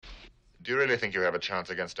Do you really think you have a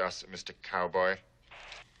chance against us, Mr. Cowboy?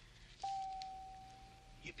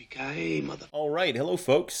 Yippee-ki-yay, mother... All right, hello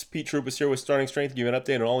folks. Pete Troupas here with Starting Strength to give you an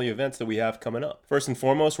update on all the events that we have coming up. First and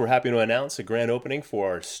foremost, we're happy to announce a grand opening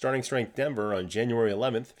for our Starting Strength Denver on January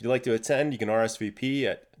 11th. If you'd like to attend, you can RSVP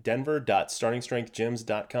at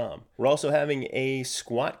denver.startingstrengthgyms.com. We're also having a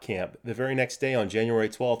squat camp the very next day on January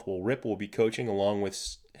 12th, where Rip will be coaching along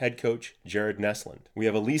with head coach Jared Nesland. We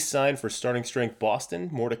have a lease signed for Starting Strength Boston,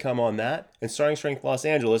 more to come on that, and Starting Strength Los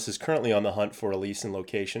Angeles is currently on the hunt for a lease and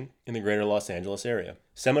location in the greater Los Angeles area.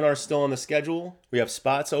 Seminars still on the schedule. We have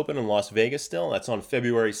spots open in Las Vegas still. That's on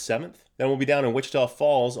February 7th. Then we'll be down in Wichita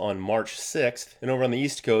Falls on March 6th, and over on the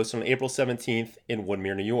East Coast on April 17th in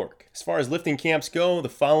Woodmere, New York. As far as lifting camps go, the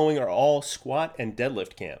following are all squat and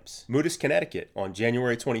deadlift camps. Moodus, Connecticut on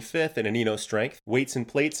January 25th at Anino Strength. Weights and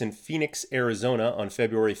Plates in Phoenix, Arizona on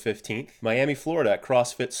February 15th. Miami, Florida at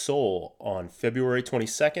CrossFit Seoul on February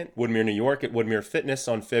 22nd. Woodmere, New York at Woodmere Fitness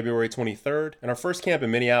on February 23rd. And our first camp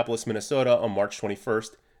in Minneapolis, Minnesota on March 21st.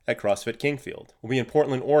 At CrossFit Kingfield. We'll be in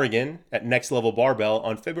Portland, Oregon at Next Level Barbell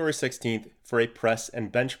on February 16th for a press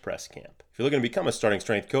and bench press camp. If you're looking to become a starting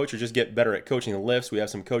strength coach or just get better at coaching the lifts, we have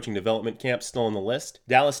some coaching development camps still on the list.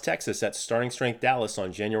 Dallas, Texas at Starting Strength Dallas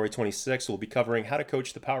on January 26th, we'll be covering how to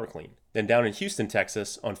coach the power clean. Then down in Houston,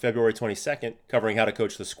 Texas on February 22nd, covering how to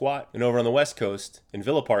coach the squat. And over on the West Coast in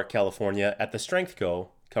Villa Park, California at the Strength Co,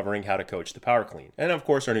 covering how to coach the power clean. And of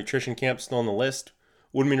course, our nutrition camp still on the list.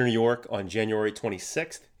 Woodmere, New York on January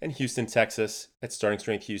 26th, and Houston, Texas at Starting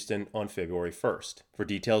Strength Houston on February 1st. For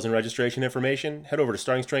details and registration information, head over to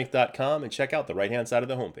startingstrength.com and check out the right-hand side of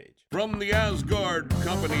the homepage. From the Asgard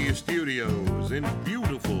Company Studios in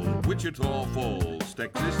beautiful Wichita Falls,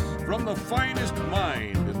 Texas, from the finest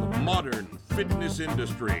mind in the modern fitness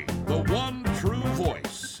industry, the one true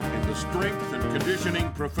voice in the strength and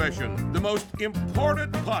conditioning profession, the most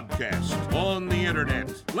important podcast on the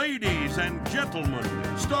internet. Ladies and gentlemen,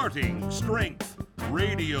 Starting Strength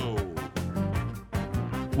Radio.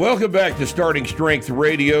 Welcome back to Starting Strength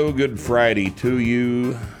Radio. Good Friday to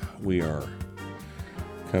you. We are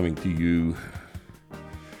coming to you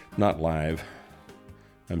not live.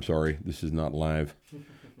 I'm sorry, this is not live.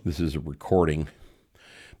 This is a recording.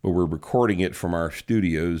 But we're recording it from our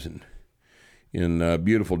studios in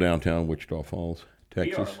beautiful downtown Wichita Falls,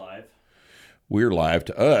 Texas. We are live. We're live.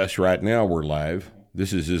 To us right now, we're live.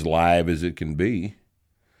 This is as live as it can be.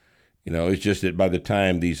 You know, it's just that by the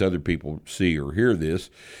time these other people see or hear this,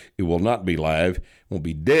 it will not be live. It won't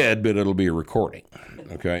be dead, but it'll be a recording.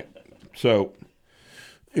 Okay? So,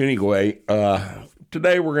 anyway,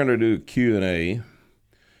 today we're going to do a Q&A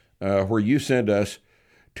where you send us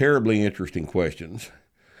terribly interesting questions,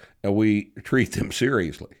 and we treat them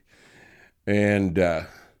seriously and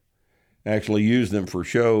actually use them for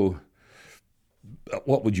show,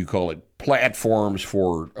 what would you call it, platforms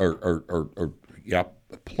for,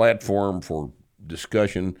 platform for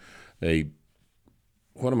discussion,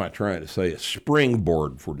 what am I trying to say? A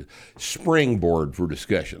springboard for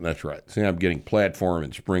discussion. That's right. See, I'm getting platform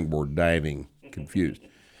and springboard diving confused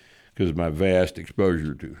because of my vast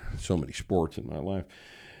exposure to so many sports in my life.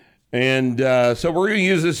 And so we're going to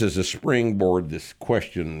use this as a springboard, this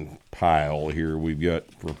question pile here we've got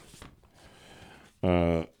for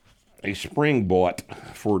a springboard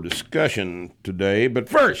for discussion today. But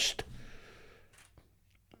first,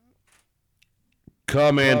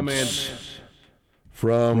 comments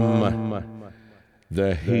from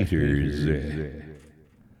the haters.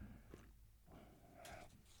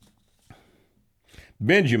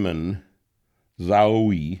 Benjamin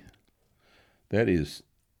Zaoui, that is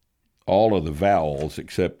all of the vowels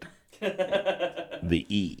except the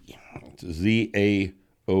E. It's Zaoui.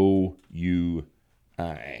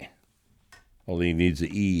 Well, he needs an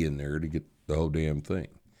E in there to get the whole damn thing.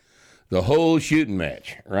 The whole shooting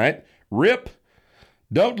match, right? Rip,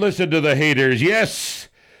 don't listen to the haters. Yes,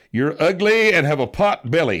 you're ugly and have a pot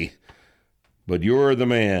belly, but you're the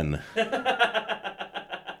man.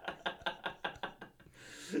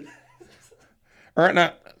 All right,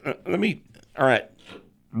 now, all right,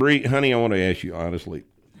 Bree, honey, I want to ask you honestly,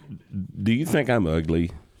 do you think I'm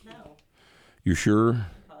ugly? No. You sure?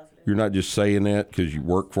 Positive. You're not just saying that because you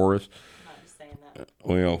work for us? I'm not just saying that.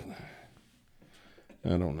 Well, I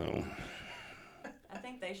don't know. I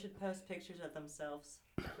think they should post pictures of themselves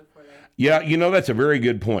before they... Yeah, you know, that's a very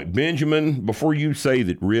good point. Benjamin, before you say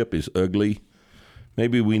that Rip is ugly,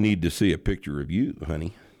 maybe we need to see a picture of you,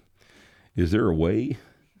 honey. Is there a way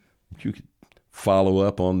that you could follow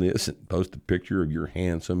up on this and post a picture of your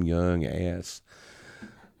handsome young ass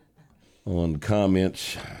on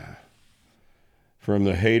comments from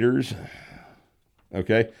the haters?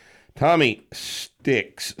 Okay. Tommy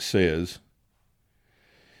Sticks says,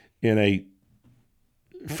 in a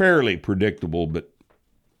fairly predictable, but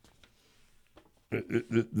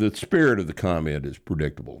the spirit of the comment is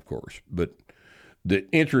predictable, of course, but the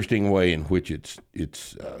interesting way in which it's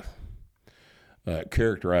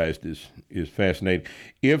characterized is fascinating.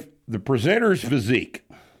 If the presenter's physique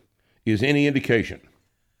is any indication,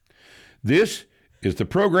 this is the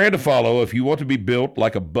program to follow if you want to be built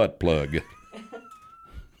like a butt plug.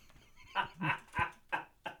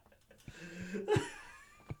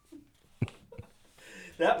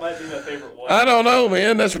 That might be my favorite one. I don't know,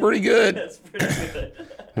 man. That's pretty good. That's pretty good.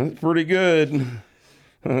 That's pretty good.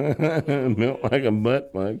 Built like a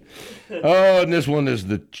butt plug. Oh, and this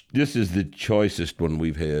is the choicest one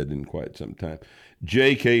we've had in quite some time.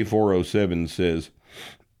 JK407 says,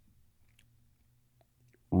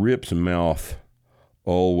 Rip's mouth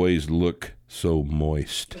always look so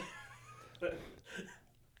moist.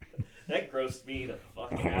 That grossed me the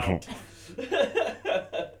fuck out.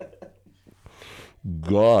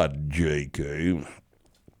 God, JK,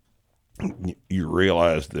 you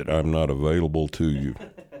realize that I'm not available to you,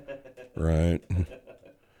 right?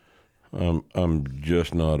 I'm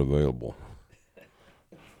just not available.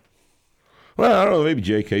 Well, I don't know. Maybe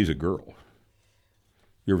JK's a girl.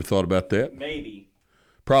 You ever thought about that? Maybe.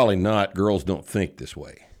 Probably not. Girls don't think this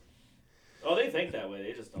way. Oh, they think that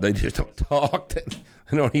way. They just don't talk. They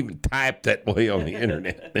don't even type that way on the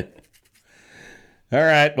internet. All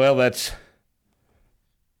right. Well, that's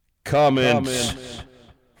comments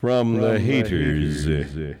from the haters.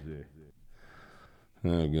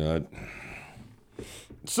 Oh, God.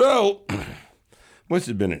 So, this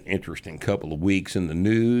has been an interesting couple of weeks in the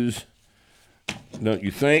news, don't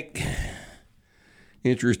you think?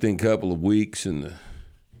 Interesting couple of weeks in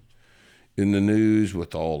the news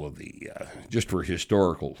with all of the, just for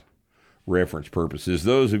historical reference purposes.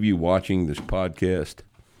 Those of you watching this podcast,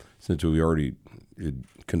 since we already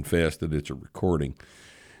confessed that it's a recording,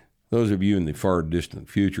 those of you in the far distant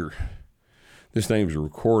future, this thing was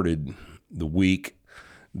recorded the week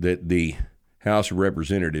that the House of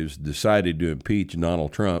Representatives decided to impeach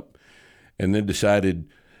Donald Trump and then decided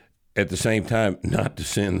at the same time not to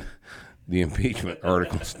send the impeachment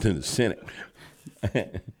articles to the Senate,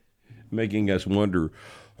 making us wonder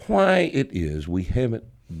why it is we haven't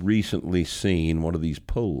recently seen one of these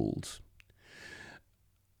polls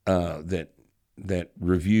that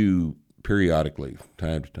review periodically,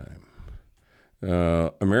 time to time,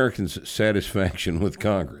 Americans' satisfaction with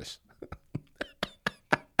Congress.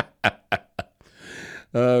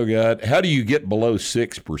 Oh, God. How do you get below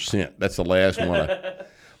 6%? That's the last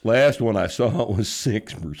one I saw was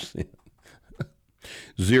 6%.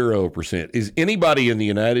 0%. Is anybody in the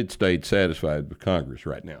United States satisfied with Congress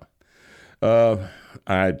right now?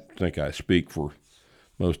 I think I speak for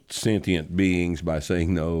most sentient beings by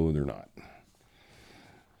saying no, they're not.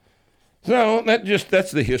 So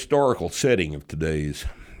that's the historical setting of today's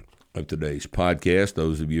podcast.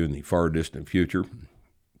 Those of you in the far distant future,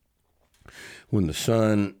 when the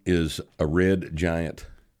sun is a red giant,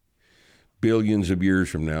 billions of years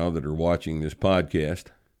from now that are watching this podcast,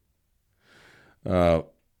 know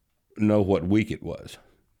what week it was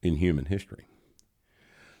in human history.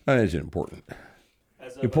 That is important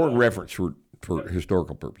reference for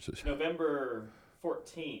historical purposes. November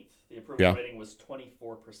 14th, the approval rating was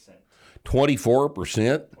 24%. 24%?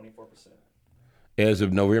 24%. As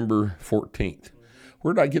of November 14th. Mm-hmm.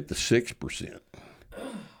 Where did I get the 6%?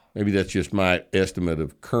 Maybe that's just my estimate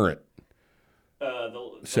of current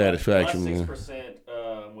satisfaction. The last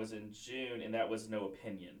 6% was in June, and that was no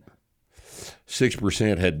opinion.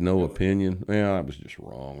 6% had no opinion? Well, I was just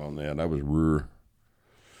wrong on that. I was rude.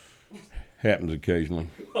 Happens occasionally.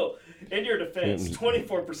 Well, in your defense,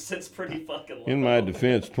 24% is pretty fucking low. In my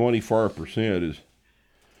defense, 24%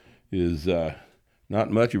 is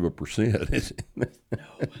not much of a percent, is it? No.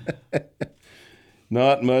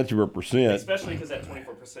 Not much of a percent. Especially because that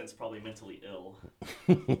 24% is probably mentally ill.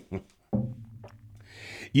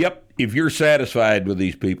 Yep. If you're satisfied with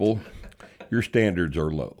these people, your standards are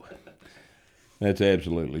low. That's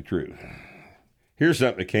absolutely true. Here's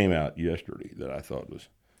something that came out yesterday that I thought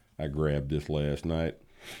I grabbed this last night.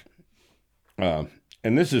 And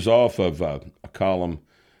this is off of a column,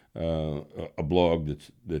 a blog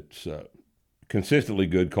that's consistently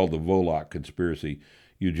good called the Volokh Conspiracy.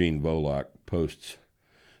 Eugene Volokh posts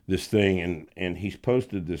this thing, and he's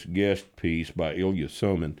posted this guest piece by Ilya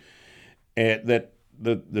Somin. That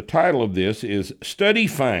the title of this is "Study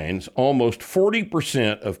Finds Almost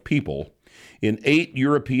 40% of People in 8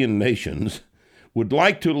 European Nations Would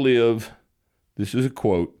Like to Live," this is a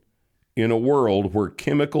quote, "in a world where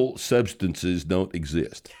chemical substances don't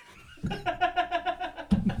exist."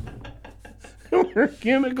 Or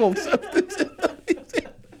chemical substances.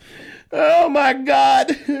 Oh my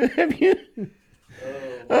God! Have you?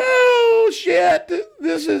 Oh shit!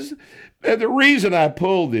 This is the reason I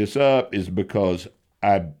pulled this up is because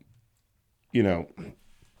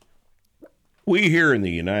we here in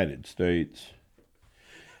the United States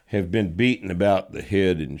have been beaten about the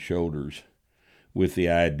head and shoulders with the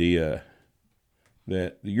idea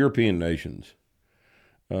that the European nations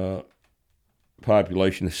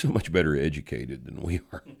population is so much better educated than we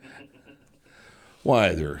are.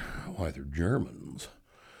 Why they're Germans.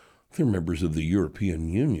 They're members of the European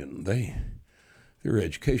Union. Their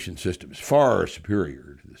education system is far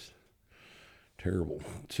superior to this terrible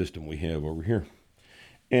system we have over here.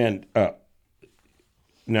 And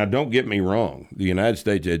now, don't get me wrong. The United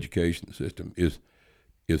States education system is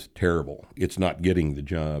terrible. It's not getting the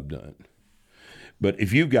job done. But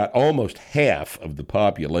if you've got almost half of the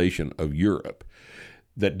population of Europe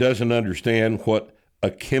that doesn't understand what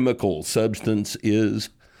a chemical substance is,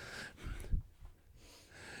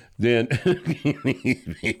 then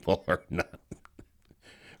these people are not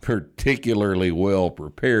particularly well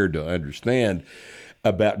prepared to understand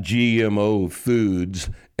about GMO foods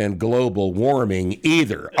and global warming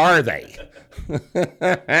either, are they?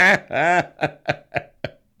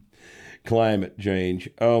 Climate change.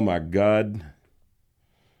 Oh, my God.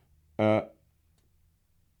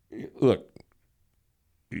 Look,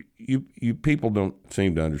 you people don't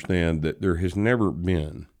seem to understand that there has never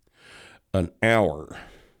been an hour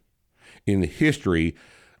in the history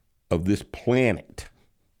of this planet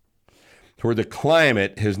where the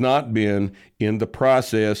climate has not been in the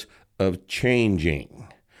process of changing.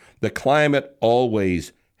 The climate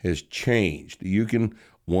always has changed. You can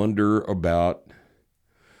wonder about,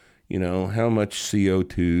 how much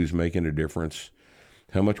CO2 is making a difference,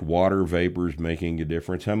 how much water vapor is making a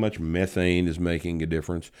difference, how much methane is making a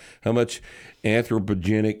difference, how much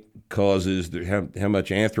anthropogenic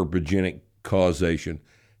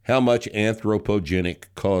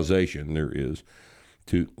causation there is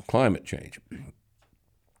to climate change.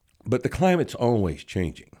 But the climate's always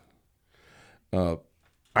changing.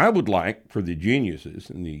 I would like for the geniuses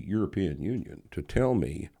in the European Union to tell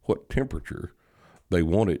me what temperature they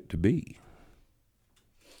want it to be.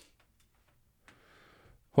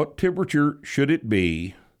 What temperature should it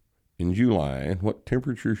be in July, and what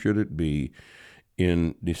temperature should it be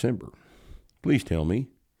in December? Please tell me,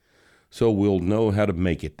 so we'll know how to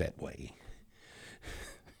make it that way.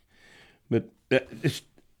 But it's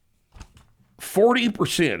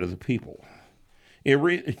 40% of the people. A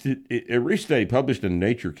recent study published in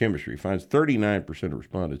Nature Chemistry finds 39% of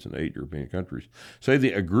respondents in 8 European countries say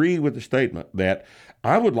they agree with the statement that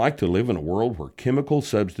I would like to live in a world where chemical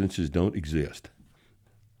substances don't exist.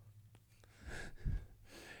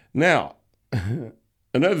 Now,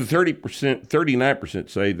 another 39%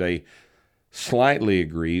 say they slightly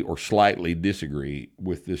agree or slightly disagree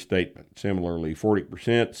with this statement. Similarly,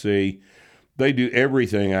 40% say they do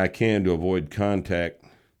everything I can to avoid contact.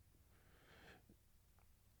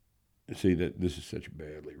 See, that this is such a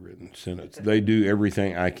badly written sentence. They do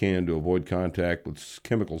everything I can to avoid contact with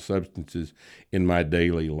chemical substances in my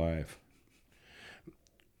daily life.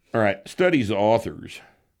 All right, studies authors,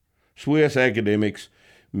 Swiss academics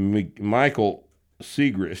Michael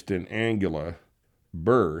Siegrist and Angela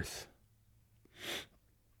Berth,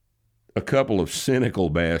 a couple of cynical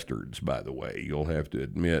bastards, by the way. You'll have to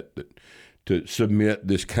admit that to submit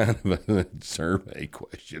this kind of a survey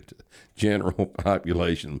question to general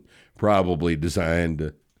population, probably designed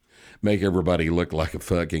to make everybody look like a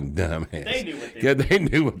fucking dumbass. They knew what they were doing. They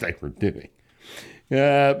knew what they were doing.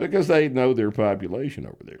 Because they know their population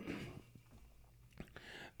over there.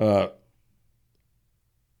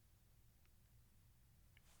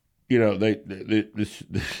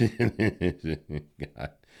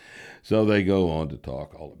 God. So they go on to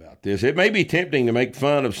talk all about this. It may be tempting to make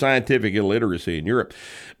fun of scientific illiteracy in Europe,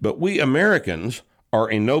 but we Americans are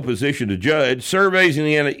in no position to judge. Surveys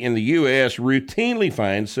in the U.S. routinely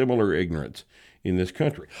find similar ignorance in this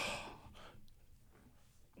country.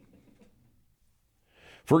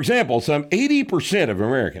 For example, some 80% of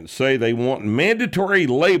Americans say they want mandatory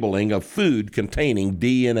labeling of food containing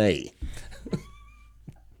DNA.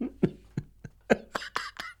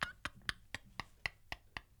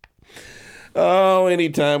 Oh,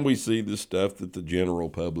 anytime we see the stuff that the general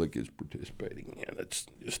public is participating in, it's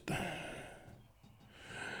just...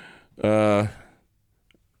 And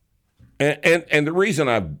the reason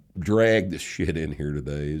I've dragged this shit in here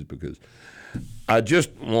today is because I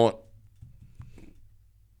just want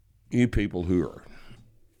you people who are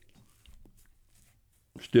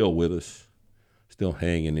still with us, still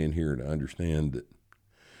hanging in here to understand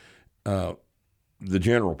that the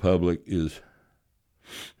general public is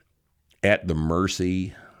at the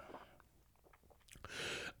mercy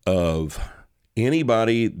of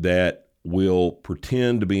anybody that will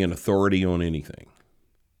pretend to be an authority on anything.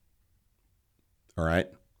 All right?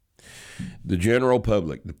 The general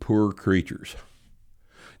public, the poor creatures,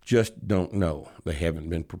 just don't know. They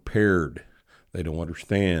haven't been prepared. They don't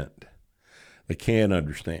understand. They can't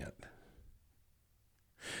understand.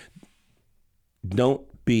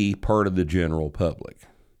 Don't be part of the general public.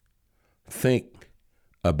 Think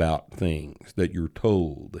about things that you're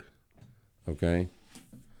told. Okay?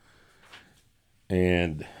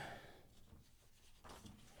 And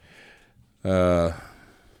don't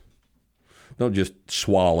just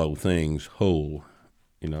swallow things whole.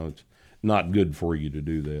 You know, it's not good for you to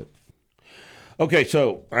do that. Okay,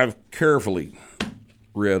 so I've carefully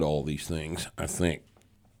read all these things, I think,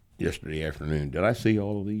 yesterday afternoon. Did I see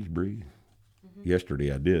all of these, Bree? Mm-hmm.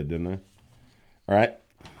 Yesterday I did, didn't I? All right.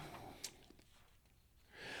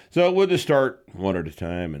 So we'll just start one at a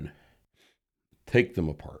time and take them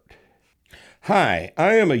apart. Hi,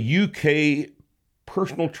 I am a UK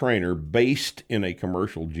personal trainer based in a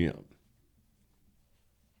commercial gym.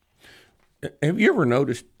 Have you ever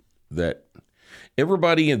noticed that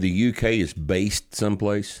everybody in the UK is based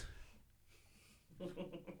someplace?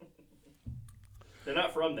 They're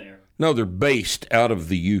not from there. No, they're based out of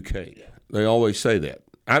the UK. Yeah. They always say that.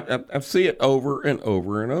 I see it over and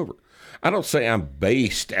over and over. I don't say I'm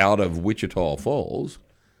based out of Wichita Falls.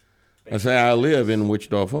 I say I live in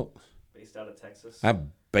Wichita Falls. Based out of Texas?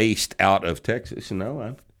 I'm based out of Texas. No,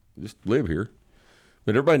 I just live here.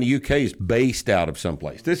 But everybody in the UK is based out of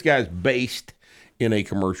someplace. This guy's based in a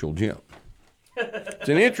commercial gym. It's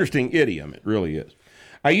an interesting idiom. It really is.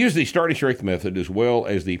 I use the starting strength method as well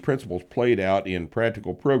as the principles played out in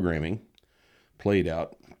practical programming.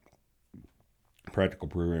 Practical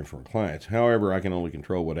programming for clients. However, I can only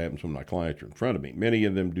control what happens when my clients are in front of me. Many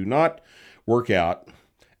of them do not work out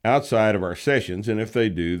outside of our sessions, and if they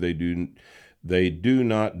do, they do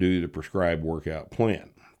not do the prescribed workout plan.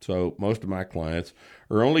 So most of my clients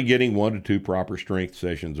are only getting 1 to 2 proper strength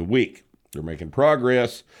sessions a week. They're making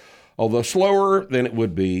progress, although slower than it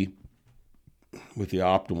would be with the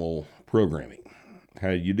optimal programming. How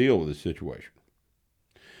do you deal with this situation?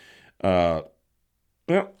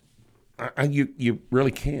 You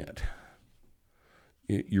really can't.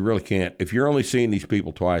 You really can't. If you're only seeing these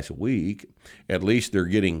people twice a week, at least they're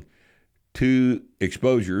getting 2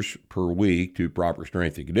 exposures per week to proper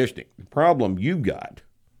strength and conditioning. The problem you've got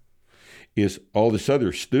is all this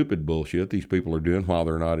other stupid bullshit these people are doing while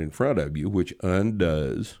they're not in front of you, which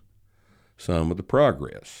undoes some of the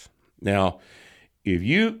progress. Now, if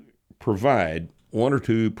you provide 1 or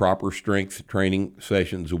 2 proper strength training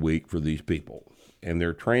sessions a week for these people, and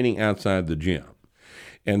they're training outside the gym,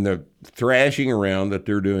 and the thrashing around that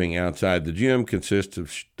they're doing outside the gym consists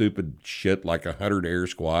of stupid shit like 100 air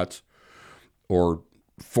squats or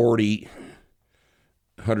 40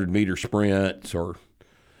 100-meter sprints or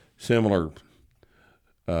similar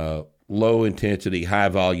low-intensity,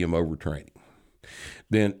 high-volume overtraining,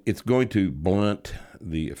 then it's going to blunt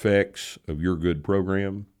the effects of your good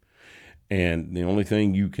program. And the only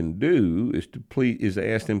thing you can do is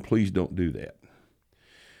ask them, please don't do that.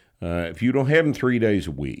 If you don't have them 3 days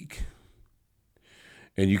a week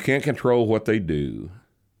and you can't control what they do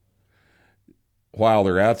while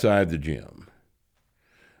they're outside the gym,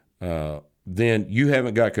 then you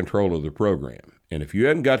haven't got control of the program. And if you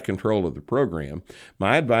haven't got control of the program,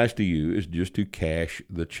 my advice to you is just to cash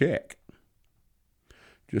the check.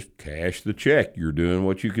 Just cash the check. You're doing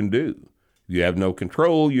what you can do. If you have no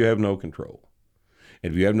control, you have no control.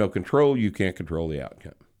 And if you have no control, you can't control the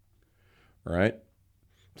outcome. All right?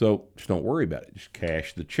 So just don't worry about it. Just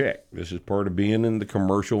cash the check. This is part of being in the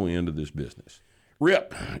commercial end of this business.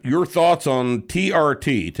 Rip, your thoughts on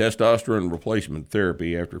TRT, testosterone replacement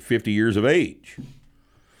therapy, after 50 years of age?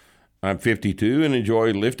 I'm 52 and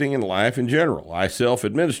enjoy lifting and life in general. I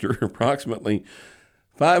self-administer approximately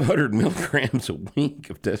 500 milligrams a week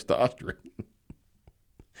of testosterone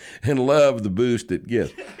and love the boost it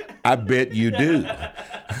gives. I bet you do.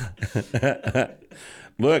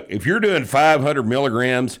 Look, if you're doing 500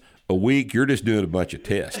 milligrams a week, you're just doing a bunch of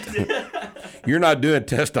tests. You're not doing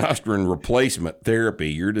testosterone replacement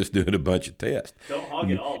therapy. You're just doing a bunch of tests. Don't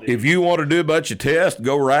hog it all, dude. If you want to do a bunch of tests,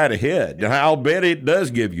 go right ahead. I'll bet it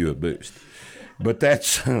does give you a boost. But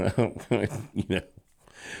that's,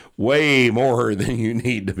 way more than you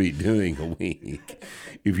need to be doing a week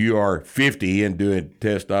if you are 50 and doing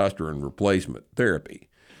testosterone replacement therapy.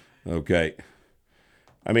 Okay.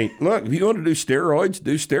 I mean, look, if you want to do steroids,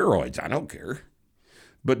 do steroids. I don't care.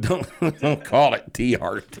 but don't call it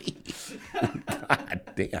TRT. God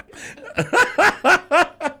damn.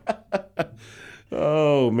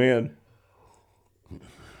 Oh, man.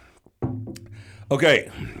 Okay.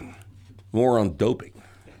 More on doping.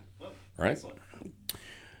 Right?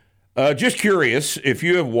 Just curious if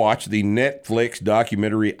you have watched the Netflix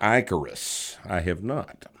documentary Icarus. I have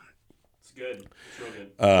not. It's good. It's real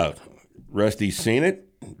good. Rusty's seen it.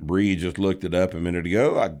 Bree just looked it up a minute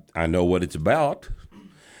ago. I know what it's about.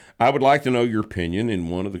 I would like to know your opinion in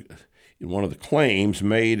one of the claims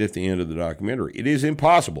made at the end of the documentary. It is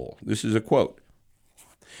impossible. This is a quote.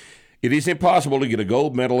 It is impossible to get a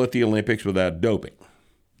gold medal at the Olympics without doping.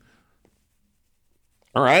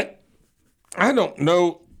 All right. I don't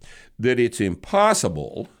know that it's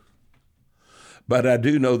impossible, but I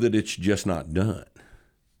do know that it's just not done.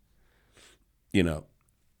 You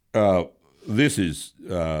know, this is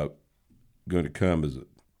going to come as a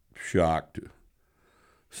shock to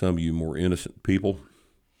some of you more innocent people.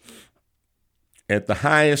 At the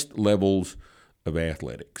highest levels of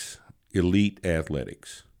athletics, elite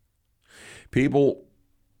athletics, people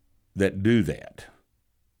that do that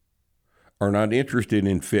are not interested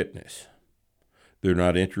in fitness. They're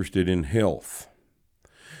not interested in health.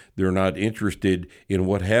 They're not interested in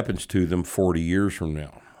what happens to them 40 years from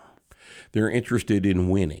now. They're interested in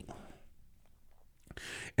winning.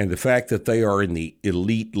 And the fact that they are in the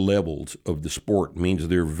elite levels of the sport means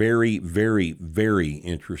they're very, very, very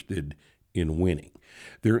interested in winning.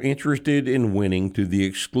 They're interested in winning to the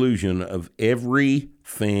exclusion of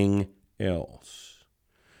everything else.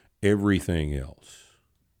 Everything else.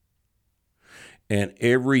 And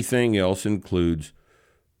everything else includes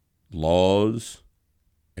laws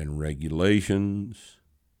and regulations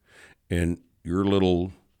and your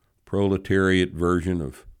little proletariat version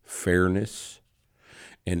of fairness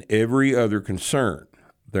and every other concern.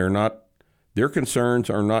 Their concerns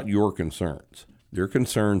are not your concerns. Their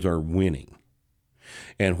concerns are winning.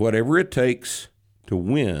 And whatever it takes to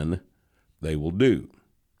win, they will do.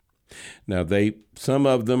 Now, some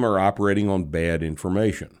of them are operating on bad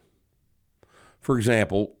information. For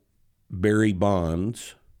example, Barry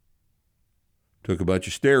Bonds took a bunch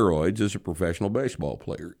of steroids as a professional baseball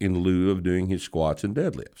player in lieu of doing his squats and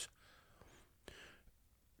deadlifts.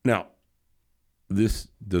 Now, this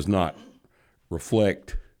does not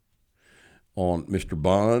reflect on Mr.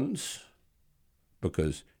 Bonds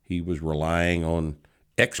because he was relying on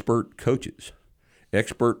expert coaches,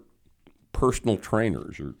 expert personal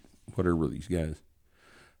trainers, or whatever these guys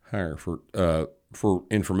hire for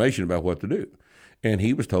information about what to do. And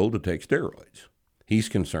he was told to take steroids. He's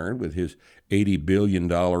concerned with his $80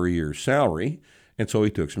 billion a year salary, and so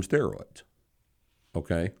he took some steroids.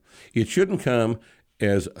 Okay? It shouldn't come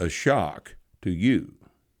as a shock to you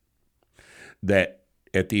that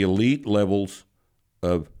at the elite levels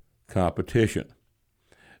of competition,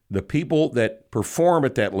 the people that perform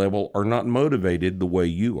at that level are not motivated the way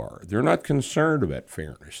you are. They're not concerned about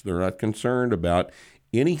fairness. They're not concerned about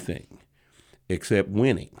anything except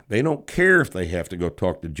winning. They don't care if they have to go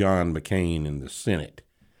talk to John McCain in the Senate.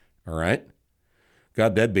 All right?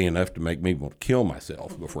 God, that'd be enough to make me want to kill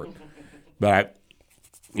myself before. But,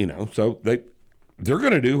 so they're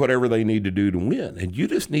going to do whatever they need to do to win. And you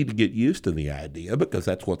just need to get used to the idea because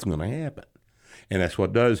that's what's going to happen. And that's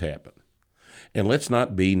what does happen. And let's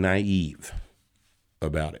not be naive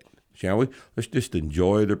about it, shall we? Let's just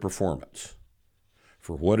enjoy the performance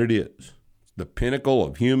for what it is. The pinnacle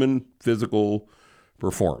of human physical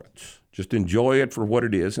performance. Just enjoy it for what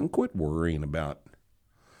it is and quit worrying about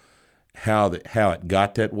how it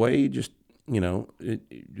got that way.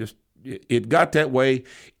 It got that way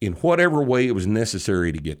in whatever way it was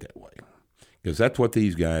necessary to get that way, because that's what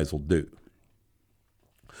these guys will do.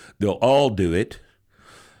 They'll all do it,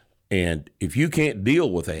 and if you can't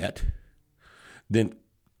deal with that, then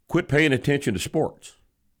quit paying attention to sports.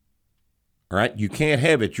 All right? You can't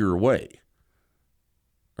have it your way.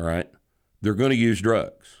 All right? They're going to use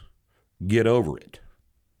drugs. Get over it.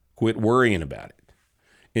 Quit worrying about it.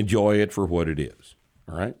 Enjoy it for what it is.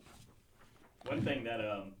 All right? One thing that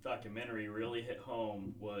documentary really hit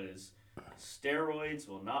home was steroids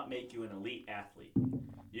will not make you an elite athlete.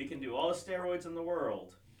 You can do all the steroids in the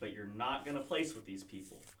world, but you're not going to place with these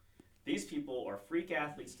people. These people are freak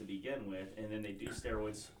athletes to begin with, and then they do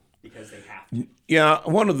steroids because they have to. Yeah,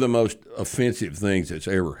 one of the most offensive things that's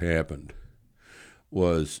ever happened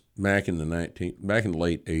was back in the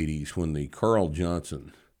late 80s when the Carl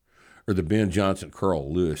Johnson or the Ben Johnson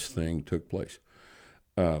Carl Lewis thing took place.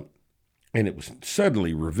 And it was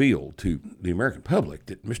suddenly revealed to the American public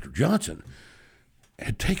that Mr. Johnson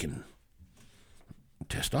had taken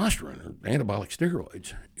testosterone or anabolic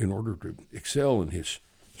steroids in order to excel in his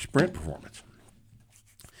sprint performance.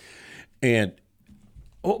 And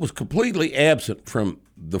what was completely absent from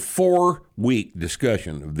the 4-week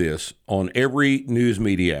discussion of this on every news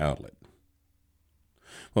media outlet,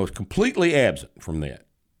 what was completely absent from that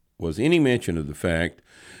was any mention of the fact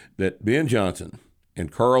that Ben Johnson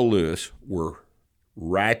and Carl Lewis were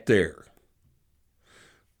right there.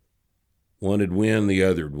 One would win, the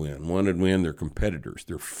other would win. One would win, they're competitors.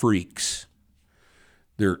 They're freaks.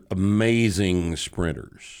 They're amazing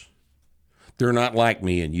sprinters. They're not like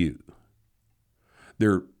me and you.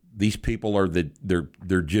 These people are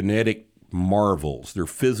they're genetic marvels. They're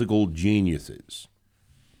physical geniuses.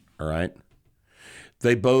 All right?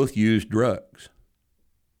 They both use drugs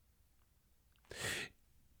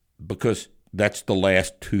because that's the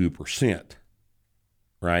last 2%,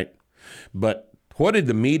 right? But what did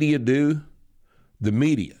the media do? The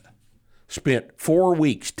media spent 4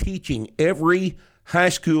 weeks teaching every high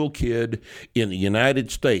school kid in the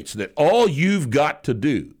United States that all you've got to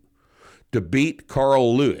do to beat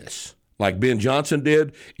Carl Lewis, like Ben Johnson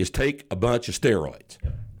did, is take a bunch of steroids.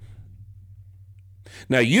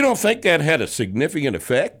 Now, you don't think that had a significant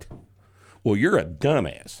effect? Well, you're a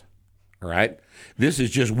dumbass, all right? This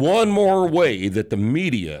is just one more way that the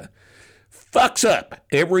media fucks up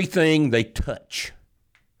everything they touch.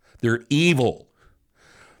 They're evil.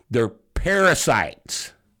 They're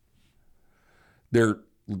parasites. They're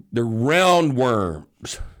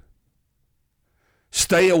roundworms.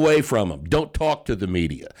 Stay away from them. Don't talk to the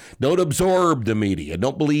media. Don't absorb the media.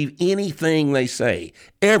 Don't believe anything they say,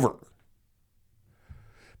 ever.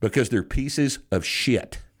 Because they're pieces of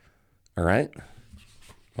shit. All right?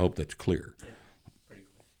 I hope that's clear.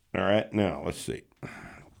 All right, now let's see.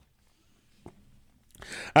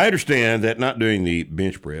 I understand that not doing the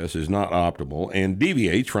bench press is not optimal and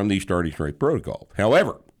deviates from the starting strength protocol.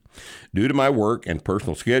 However, due to my work and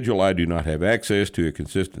personal schedule, I do not have access to a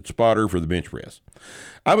consistent spotter for the bench press.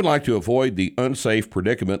 I would like to avoid the unsafe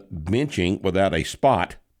predicament benching without a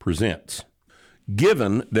spot presents.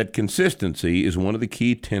 Given that consistency is one of the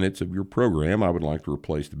key tenets of your program, I would like to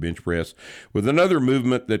replace the bench press with another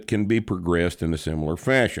movement that can be progressed in a similar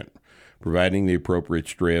fashion, providing the appropriate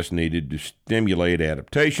stress needed to stimulate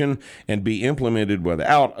adaptation and be implemented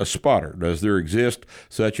without a spotter. Does there exist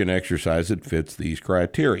such an exercise that fits these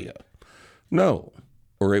criteria? No,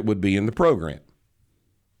 or it would be in the program.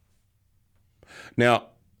 Now,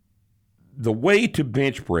 the way to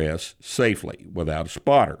bench press safely without a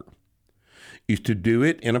spotter is to do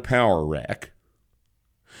it in a power rack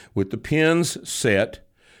with the pins set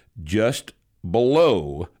just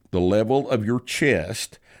below the level of your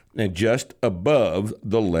chest and just above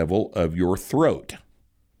the level of your throat,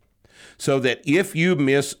 so that if you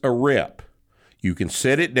miss a rep, you can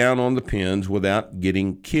set it down on the pins without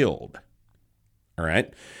getting killed. All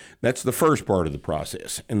right? That's the first part of the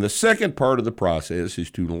process. And the second part of the process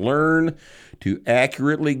is to learn to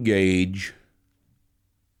accurately gauge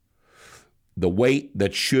the weight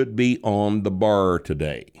that should be on the bar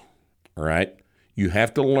today. All right? You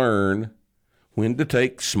have to learn when to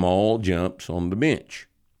take small jumps on the bench.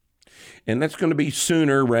 And that's going to be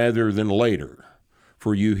sooner rather than later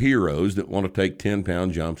for you heroes that want to take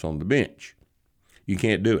 10-pound jumps on the bench. You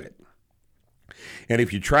can't do it. And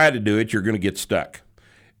if you try to do it, you're going to get stuck.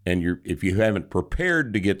 And if you haven't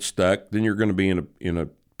prepared to get stuck, then you're going to be in a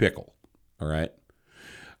pickle. All right?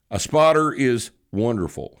 A spotter is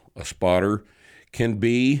wonderful. A spotter can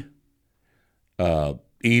be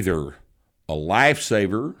either a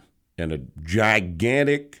lifesaver and a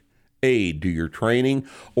gigantic aid to your training,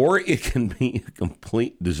 or it can be a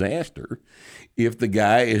complete disaster if the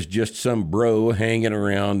guy is just some bro hanging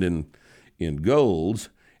around in golds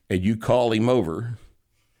and you call him over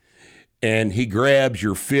and he grabs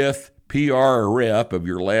your 5th PR rep of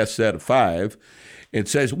your last set of 5 and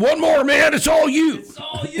says, "One more, man, it's all you.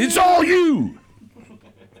 It's all you.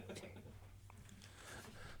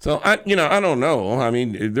 So I don't know. I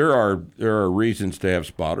mean, there are reasons to have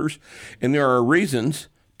spotters, and there are reasons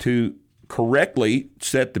to correctly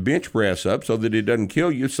set the bench press up so that it doesn't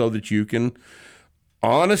kill you, so that you can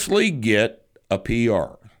honestly get a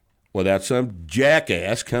PR without some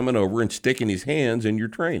jackass coming over and sticking his hands in your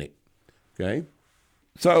training. Okay,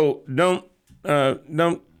 so don't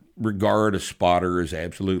regard a spotter as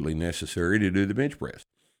absolutely necessary to do the bench press.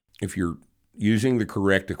 If you're using the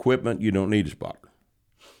correct equipment, you don't need a spotter.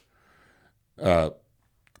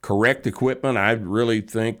 Correct equipment, I really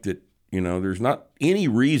think that, there's not any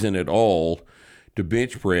reason at all to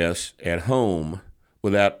bench press at home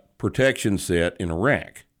without protection set in a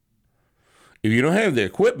rack. If you don't have the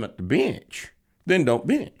equipment to bench, then don't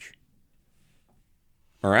bench.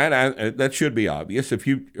 All right, that should be obvious. If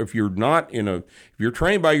you're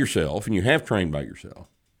trained by yourself, and you have trained by yourself,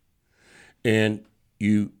 and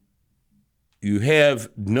you have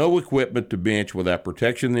no equipment to bench without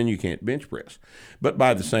protection, then you can't bench press. But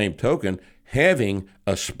by the same token, having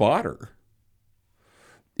a spotter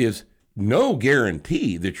is no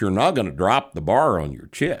guarantee that you're not going to drop the bar on your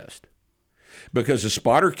chest, because the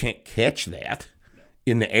spotter can't catch that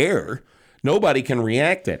in the air. Nobody can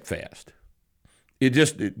react that fast.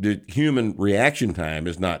 The human reaction time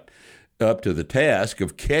is not up to the task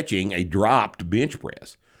of catching a dropped bench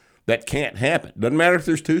press. That can't happen. Doesn't matter if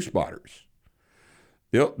there's two spotters.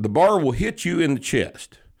 The bar will hit you in the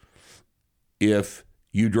chest if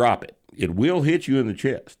you drop it. It will hit you in the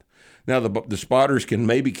chest. Now, the spotters can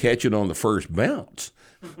maybe catch it on the first bounce,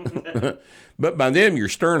 but by then your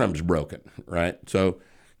sternum's broken, right? So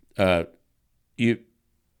you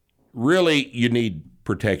need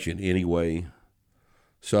protection anyway.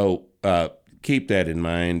 So keep that in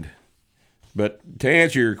mind. But to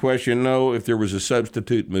answer your question, no, if there was a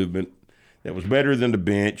substitute movement that was better than the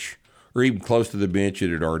bench or even close to the bench,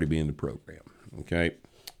 it would already be in the program, okay?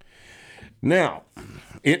 Now,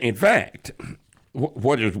 in fact,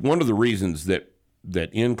 what is one of the reasons that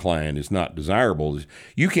incline is not desirable is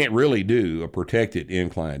you can't really do a protected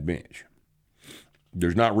incline bench.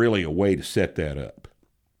 There's not really a way to set that up.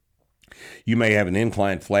 You may have an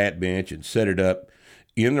incline flat bench and set it up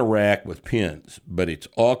in the rack with pins, but it's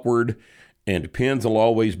awkward, and the pins will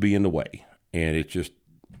always be in the way. And it's just,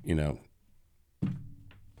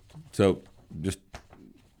 so just,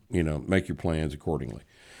 make your plans accordingly.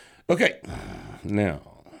 Okay, now,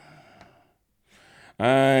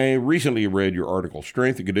 I recently read your article,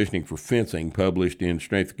 Strength and Conditioning for Fencing, published in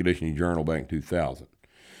Strength and Conditioning Journal back in 2000.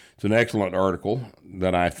 It's an excellent article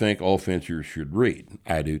that I think all fencers should read.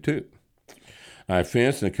 I do too. I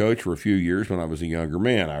fenced and coached for a few years when I was a younger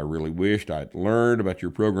man. I really wished I'd learned about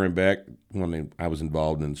your program back when I was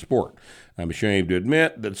involved in the sport. I'm ashamed to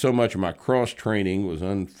admit that so much of my cross-training was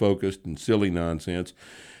unfocused and silly nonsense,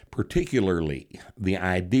 particularly the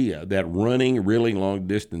idea that running really long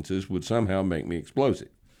distances would somehow make me explosive.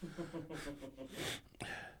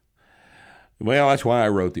 Well, that's why I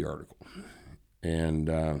wrote the article. And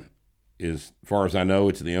as far as I know,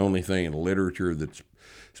 it's the only thing in the literature that's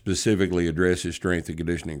specifically addresses strength and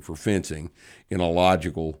conditioning for fencing in a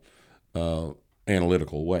logical,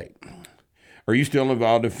 analytical way. Are you still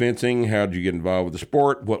involved in fencing? How did you get involved with the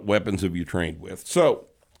sport? What weapons have you trained with? So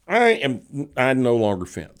I no longer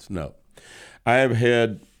fence. No, I have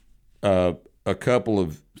had a couple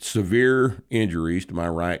of severe injuries to my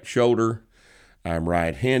right shoulder. I'm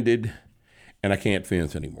right-handed, and I can't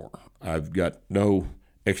fence anymore. I've got no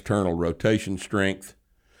external rotation strength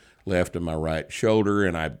left in my right shoulder,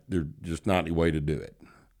 and there's just not any way to do it.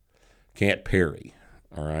 Can't parry,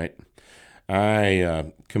 all right?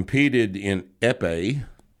 I competed in épée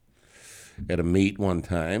at a meet one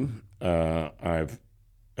time. I've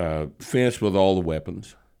fenced with all the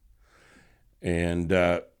weapons, and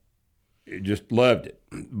just loved it.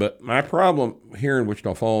 But my problem here in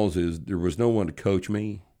Wichita Falls is there was no one to coach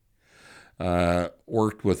me.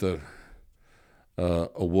 Worked with a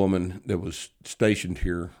woman that was stationed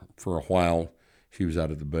here for a while. She was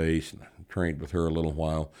out at the base, and I trained with her a little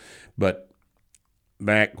while. But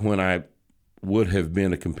back when I would have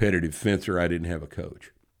been a competitive fencer, I didn't have a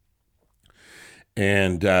coach.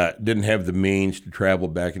 And didn't have the means to travel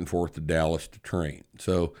back and forth to Dallas to train.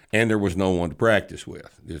 So, and there was no one to practice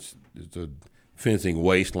with. It's a fencing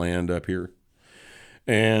wasteland up here.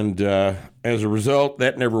 And as a result,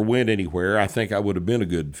 that never went anywhere. I think I would have been a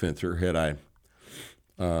good fencer had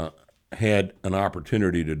I had an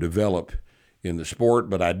opportunity to develop in the sport,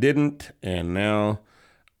 but I didn't, and now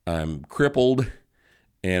I'm crippled,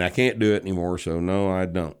 and I can't do it anymore, so no, I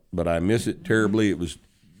don't. But I miss it terribly. It was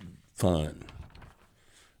fun.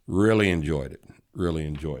 Really enjoyed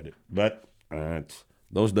it. But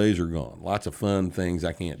those days are gone. Lots of fun things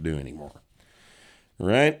I can't do anymore.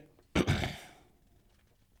 Right?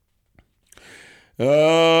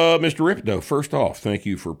 Mr. Rippetoe, first off, thank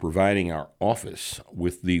you for providing our office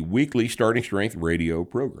with the weekly Starting Strength radio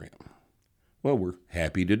program. Well, we're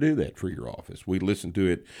happy to do that for your office. We listen to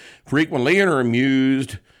it frequently and are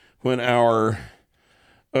amused when our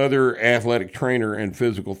other athletic trainer and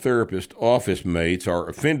physical therapist office mates are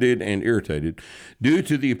offended and irritated due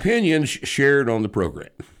to the opinions shared on the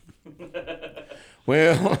program.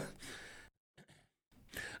 Well,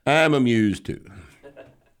 I'm amused too.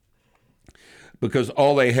 Because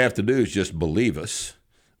all they have to do is just believe us,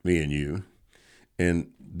 me and you, and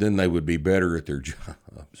then they would be better at their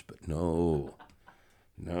jobs. But no,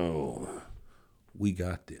 we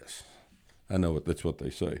got this. I know it. That's what they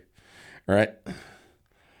say. All right.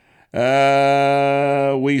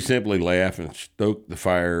 We simply laugh and stoke the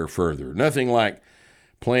fire further. Nothing like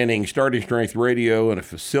planning Starting Strength Radio in a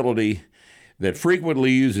facility that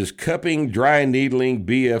frequently uses cupping, dry needling,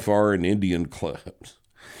 BFR, and Indian clubs.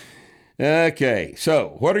 Okay,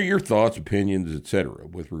 so what are your thoughts, opinions, etc.,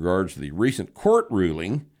 with regards to the recent court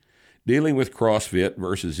ruling dealing with CrossFit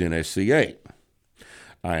versus NSCA?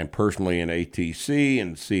 I am personally an ATC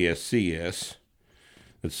and CSCS,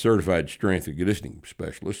 that's Certified Strength and Conditioning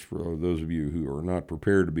Specialist, for those of you who are not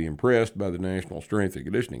prepared to be impressed by the National Strength and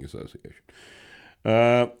Conditioning Association.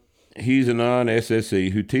 He's a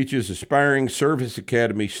non-SSE who teaches aspiring Service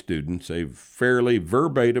Academy students a fairly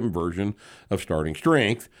verbatim version of Starting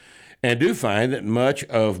Strength, and do find that much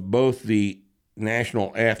of both the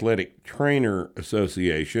National Athletic Trainer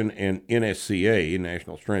Association and NSCA,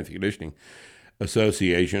 National Strength and Conditioning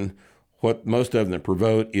Association, what most of them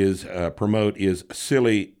promote is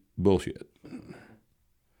silly bullshit,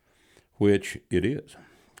 which it is.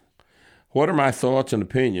 What are my thoughts and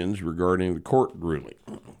opinions regarding the court ruling?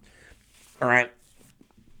 All right.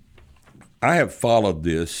 I have followed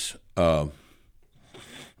this in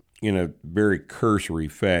a very cursory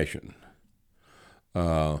fashion.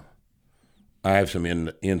 I have some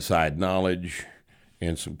inside knowledge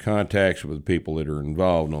and some contacts with the people that are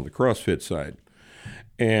involved on the CrossFit side.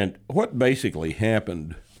 And what basically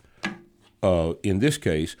happened in this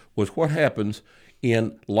case was what happens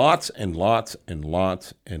in lots and lots and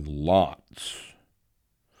lots and lots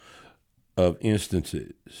of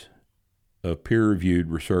instances of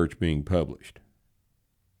peer-reviewed research being published.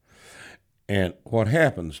 And what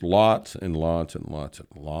happens lots and lots and lots and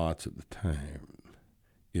lots of the time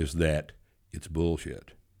is that it's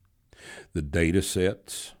bullshit. The data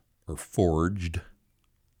sets are forged.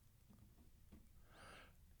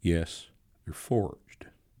 Yes, they're forged.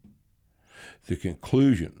 The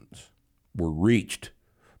conclusions were reached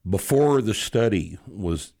before the study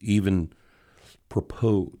was even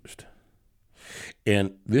proposed.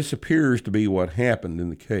 And this appears to be what happened in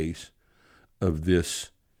the case of this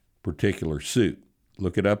particular suit.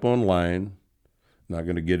 Look it up online. Not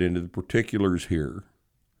going to get into the particulars here.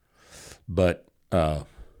 But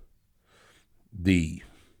the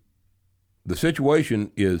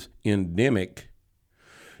situation is endemic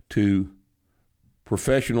to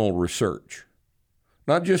professional research,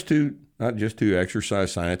 not just to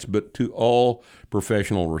exercise science, but to all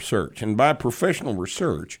professional research. And by professional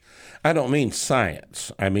research, I don't mean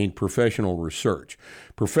science. I mean professional research.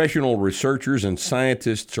 Professional researchers and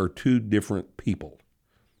scientists are two different people.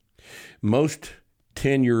 Most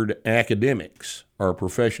tenured academics are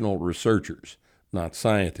professional researchers, not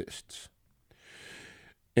scientists.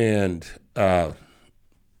 And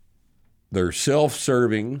they're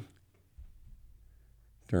self-serving in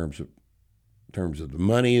terms of the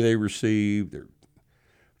money they receive. They're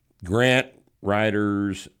grant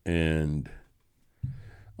writers and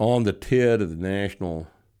on the TID of the national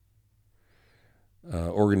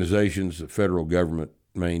organizations the federal government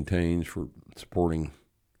maintains for supporting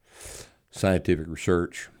scientific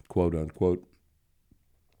research, quote unquote.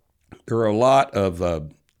 There are a lot of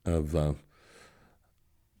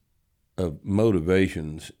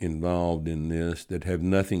motivations involved in this that have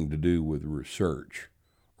nothing to do with research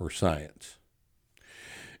or science.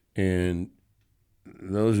 And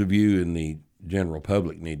those of you in the general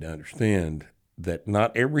public need to understand that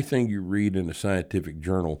not everything you read in a scientific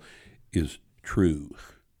journal is true.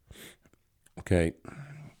 Okay?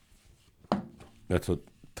 That's a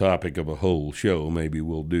topic of a whole show maybe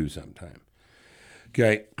we'll do sometime.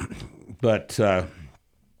 Okay? But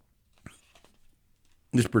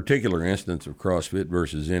this particular instance of CrossFit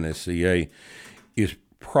versus NSCA is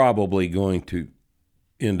probably going to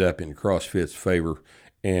end up in CrossFit's favor,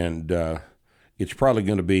 and it's probably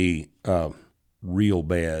going to be real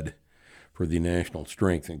bad for the National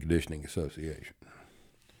Strength and Conditioning Association.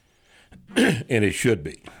 And it should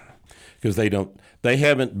be, because they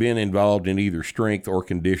haven't been involved in either strength or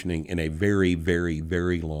conditioning in a very, very,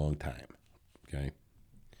 very long time. Okay.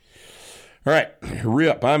 All right,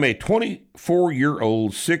 Rip, I'm a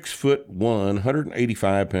 24-year-old, 6'1",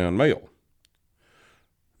 185-pound male.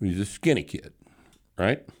 He's a skinny kid,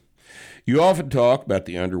 right? You often talk about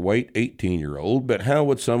the underweight 18-year-old, but how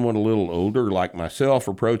would someone a little older like myself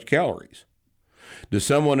approach calories? Does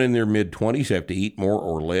someone in their mid-20s have to eat more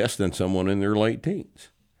or less than someone in their late teens?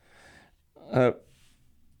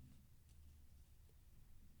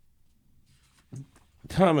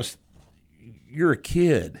 Thomas, you're a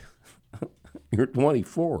kid. You're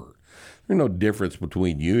 24. There's no difference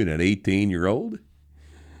between you and an 18-year-old.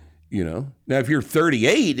 You know, now if you're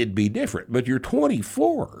 38, it'd be different, but you're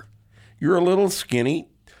 24. you're a little skinny,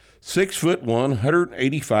 6'1",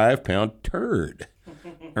 185-pound turd.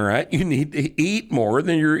 All right, you need to eat more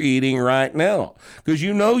than you're eating right now because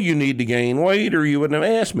you know you need to gain weight or you wouldn't have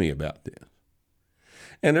asked me about this.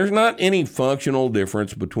 And there's not any functional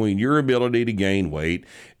difference between your ability to gain weight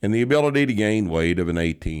and the ability to gain weight of an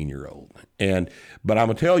 18-year-old. But I'm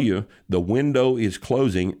going to tell you, the window is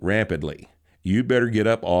closing rapidly. You better get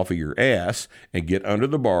up off of your ass and get under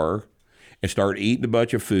the bar and start eating a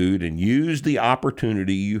bunch of food and use the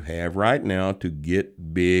opportunity you have right now to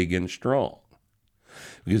get big and strong.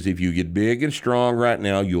 Because if you get big and strong right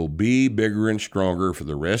now, you'll be bigger and stronger for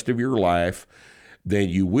the rest of your life than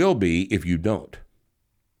you will be if you don't.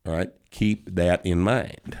 All right? Keep that in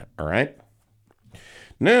mind. All right?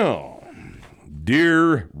 Now,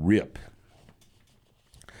 dear Rip.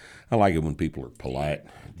 I like it when people are polite.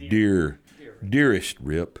 Dearest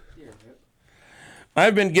Rip.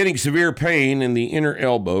 I've been getting severe pain in the inner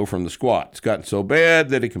elbow from the squat. It's gotten so bad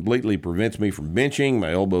that it completely prevents me from benching.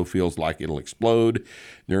 My elbow feels like it'll explode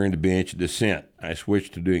during the bench descent. I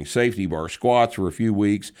switched to doing safety bar squats for a few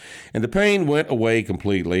weeks, and the pain went away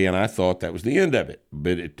completely, and I thought that was the end of it.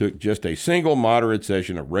 But it took just a single moderate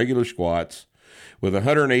session of regular squats with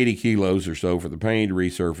 180 kilos or so for the pain to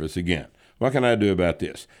resurface again. What can I do about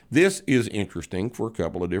this? This is interesting for a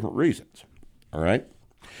couple of different reasons. All right?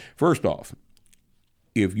 First off,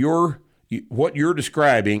 what you're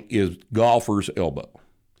describing is golfer's elbow.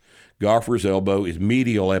 Golfer's elbow is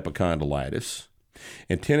medial epicondylitis,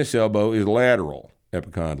 and tennis elbow is lateral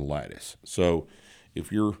epicondylitis. So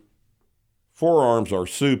if your forearms are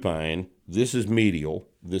supine, this is medial,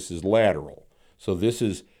 this is lateral. So this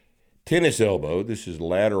is tennis elbow, this is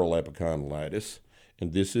lateral epicondylitis,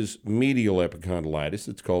 and this is medial epicondylitis.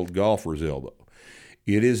 It's called golfer's elbow.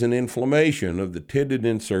 It is an inflammation of the tendon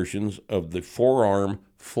insertions of the forearm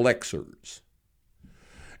flexors.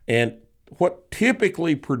 And what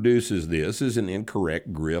typically produces this is an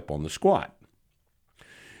incorrect grip on the squat.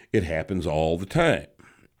 It happens all the time.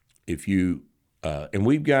 If you, and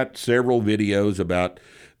we've got several videos about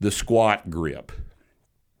the squat grip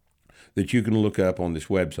that you can look up on this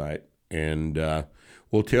website, and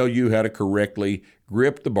we'll tell you how to correctly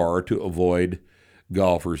grip the bar to avoid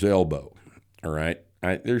golfer's elbow. All right?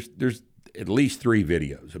 There's at least 3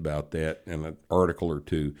 videos about that and an article or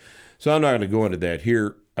 2. So I'm not going to go into that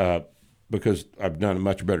here because I've done a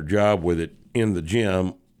much better job with it in the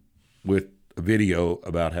gym with a video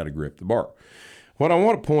about how to grip the bar. What I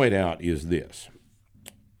want to point out is this.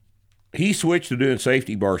 He switched to doing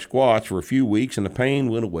safety bar squats for a few weeks and the pain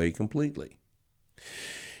went away completely.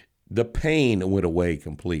 The pain went away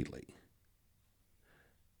completely.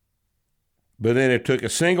 But then it took a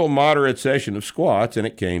single moderate session of squats and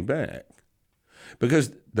it came back.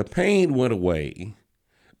 Because the pain went away,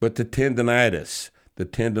 but the tendinitis, the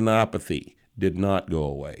tendinopathy did not go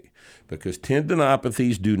away. Because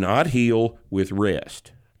tendinopathies do not heal with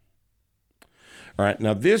rest. All right,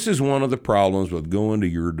 now this is one of the problems with going to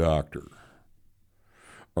your doctor.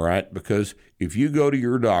 All right, because if you go to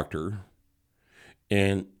your doctor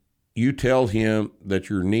and you tell him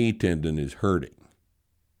that your knee tendon is hurting,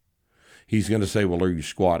 he's going to say, well, are you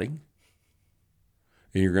squatting?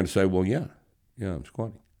 And you're going to say, well, yeah, I'm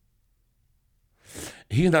squatting.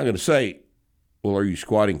 He's not going to say, well, are you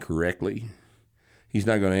squatting correctly? He's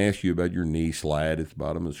not going to ask you about your knee slide at the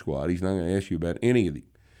bottom of the squat. He's not going to ask you about any of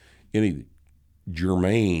the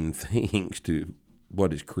germane things to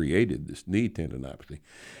what has created this knee tendinopathy.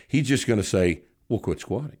 He's just going to say, well, quit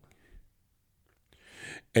squatting.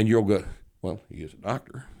 And you'll go, well, he is a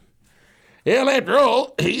doctor. Well, after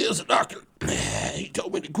all, he is a doctor. He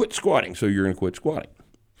told me to quit squatting, so you're going to quit squatting.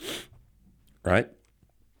 Right?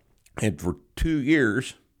 And for 2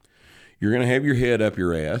 years, you're going to have your head up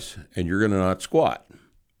your ass, and you're going to not squat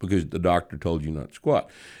because the doctor told you not to squat.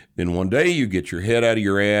 Then one day you get your head out of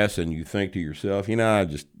your ass, and you think to yourself,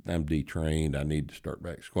 I'm detrained. I need to start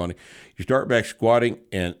back squatting. You start back squatting,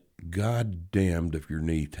 and God damned if your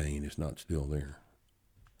knee pain is not still there.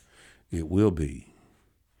 It will be.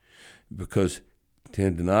 Because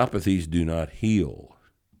tendinopathies do not heal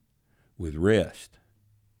with rest.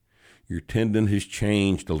 Your tendon has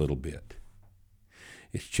changed a little bit.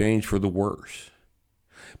 It's changed for the worse.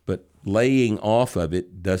 But laying off of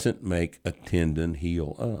it doesn't make a tendon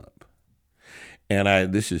heal up.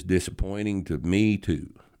 And this is disappointing to me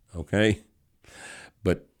too, okay?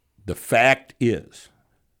 But the fact is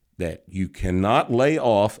that you cannot lay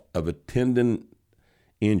off of a tendon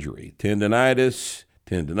injury, tendinitis,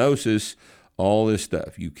 tendinosis, all this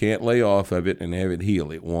stuff. You can't lay off of it and have it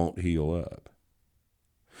heal. It won't heal up.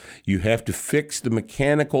 You have to fix the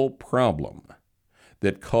mechanical problem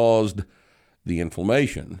that caused the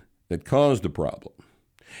inflammation that caused the problem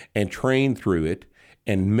and train through it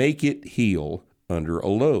and make it heal under a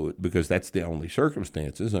load, because that's the only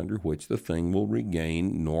circumstances under which the thing will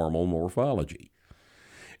regain normal morphology.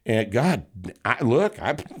 And God, I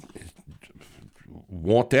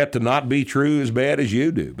want that to not be true as bad as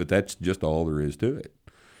you do, but that's just all there is to it.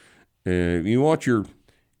 If you want your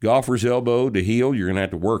golfer's elbow to heal, you're going to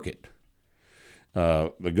have to work it.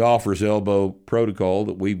 The golfer's elbow protocol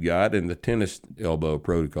that we've got and the tennis elbow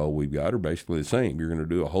protocol we've got are basically the same. You're going to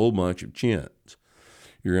do a whole bunch of chins.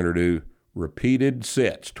 You're going to do repeated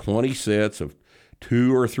sets, 20 sets of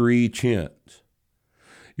 2 or 3 chins.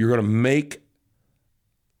 You're going to make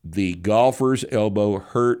the golfer's elbow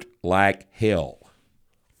hurt like hell.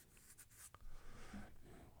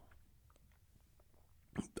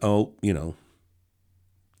 Oh,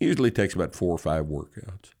 usually takes about 4 or 5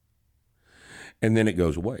 workouts. And then it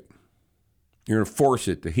goes away. You're going to force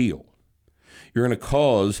it to heal. You're going to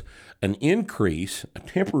cause an increase, a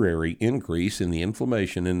temporary increase in the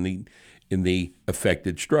inflammation in the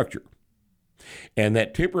affected structure. And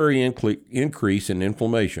that temporary increase in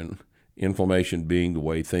inflammation being the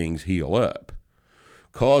way things heal up,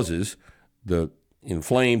 causes the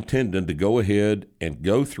inflamed tendon to go ahead and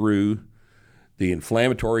go through the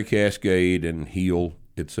inflammatory cascade and heal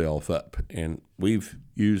itself up. And we've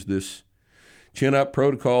used this chin-up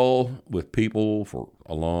protocol with people for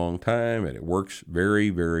a long time, and it works very,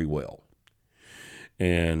 very well.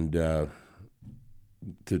 And to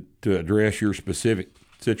address your specific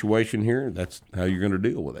situation here, that's how you're going to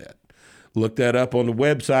deal with that. Look that up on the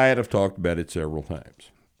website. I've talked about it several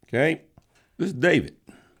times. Okay? This is David.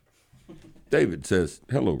 David says,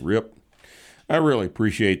 hello, Rip. I really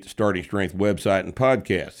appreciate the Starting Strength website and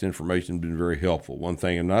podcasts. Information has been very helpful. One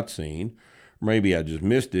thing I've not seen, or maybe I just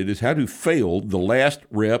missed it, is how to fail the last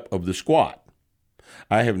rep of the squat.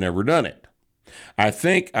 I have never done it. I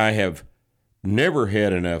think I have never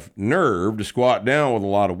had enough nerve to squat down with a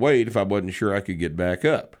lot of weight if I wasn't sure I could get back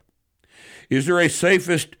up. Is there a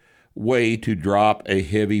safest way to drop a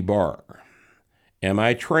heavy bar? Am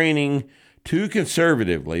I training too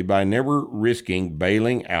conservatively by never risking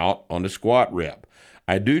bailing out on the squat rep?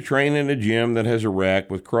 I do train in a gym that has a rack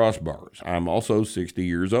with crossbars. I'm also 60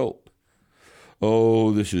 years old.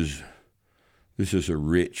 Oh, this is a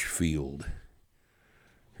rich field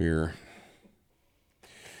here.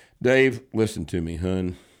 Dave, listen to me,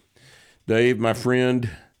 hun. Dave, my friend,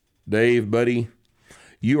 Dave, buddy,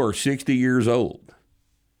 you are 60 years old.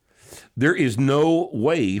 There is no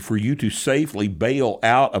way for you to safely bail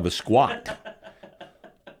out of a squat.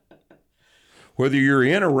 Whether you're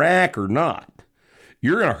in a rack or not,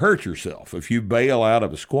 you're going to hurt yourself if you bail out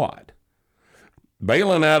of a squat.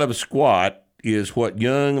 Bailing out of a squat is what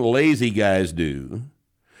young, lazy guys do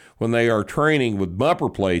when they are training with bumper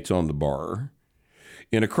plates on the bar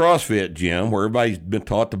in a CrossFit gym where everybody's been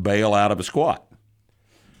taught to bail out of a squat.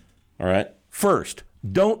 All right? First,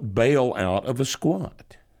 don't bail out of a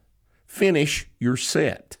squat. Finish your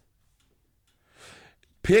set.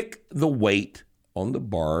 Pick the weight on the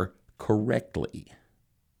bar correctly.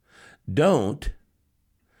 Don't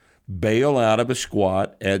bail out of a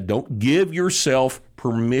squat, and don't give yourself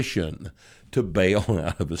permission to bail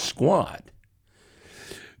out of a squat.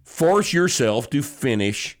 Force yourself to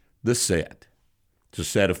finish the set. It's a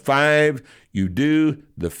set of 5. You do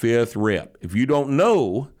the 5th rep. If you don't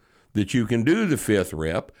know that you can do the 5th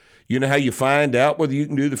rep, you know how you find out whether you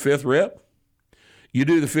can do the 5th rep? You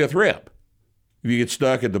do the 5th rep. If you get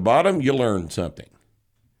stuck at the bottom, you learn something.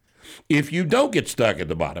 If you don't get stuck at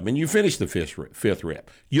the bottom and you finish the 5th rep,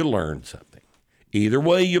 you learn something. Either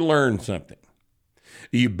way, you learn something.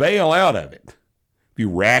 You bail out of it. If you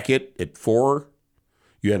rack it at 4,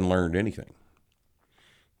 you hadn't learned anything.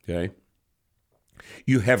 Okay?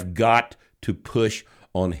 You have got to push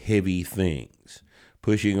on heavy things.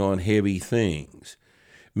 Pushing on heavy things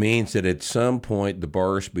means that at some point the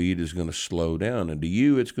bar speed is going to slow down. And to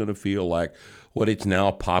you, it's going to feel like what it's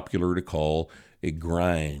now popular to call a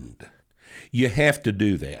grind. You have to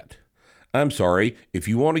do that. I'm sorry, if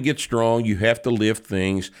you want to get strong, you have to lift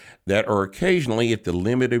things that are occasionally at the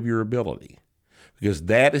limit of your ability, because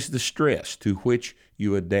that is the stress to which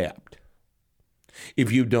you adapt.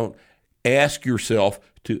 If you don't ask yourself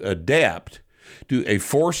to adapt to a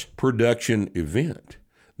force production event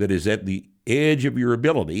that is at the edge of your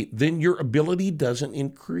ability, then your ability doesn't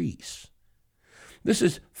increase. This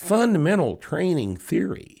is fundamental training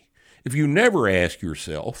theory. If you never ask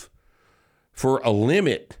yourself for a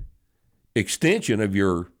limit extension of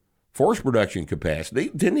your force production capacity,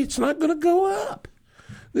 then it's not going to go up.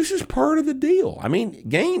 This is part of the deal. I mean,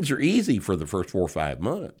 gains are easy for the first 4 or 5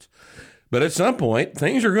 months, but at some point,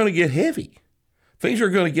 things are going to get heavy. Things are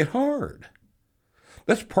going to get hard.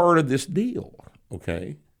 That's part of this deal,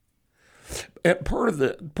 okay? And part of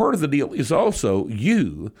the deal is also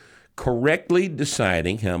you correctly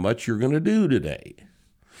deciding how much you're going to do today.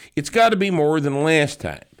 It's got to be more than last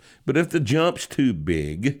time. But if the jump's too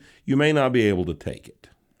big, you may not be able to take it.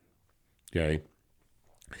 Okay?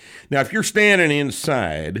 Now, if you're standing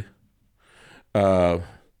inside a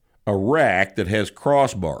rack that has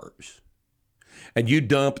crossbars and you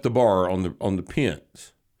dump the bar on the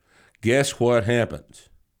pins, guess what happens?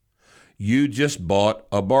 You just bought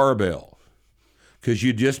a barbell because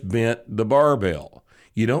you just bent the barbell.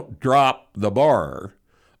 You don't drop the bar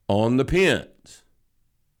on the pins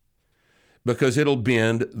because it'll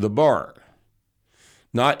bend the bar.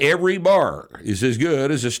 Not every bar is as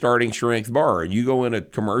good as a starting strength bar. You go in a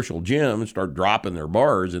commercial gym and start dropping their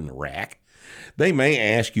bars in the rack, they may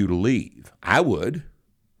ask you to leave. I would.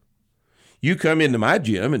 You come into my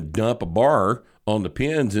gym and dump a bar on the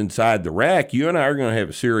pins inside the rack, you and I are going to have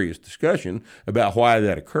a serious discussion about why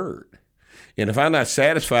that occurred. And if I'm not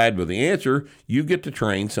satisfied with the answer, you get to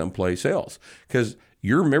train someplace else because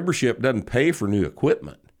your membership doesn't pay for new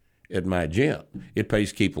equipment at my gym. It pays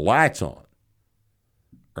to keep the lights on.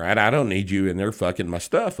 Right? I don't need you in there fucking my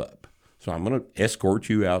stuff up. So I'm going to escort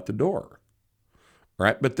you out the door.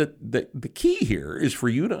 Right? But the key here is for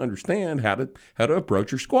you to understand how to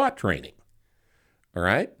approach your squat training. All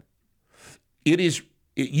right?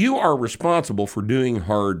 You are responsible for doing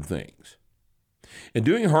hard things. And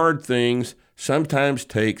doing hard things sometimes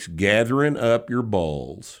takes gathering up your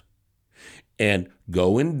balls and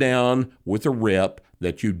going down with a rep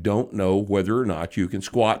that you don't know whether or not you can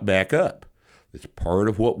squat back up. It's part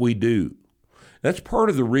of what we do. That's part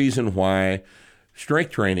of the reason why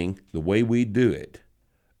strength training, the way we do it,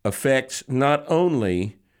 affects not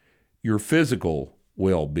only your physical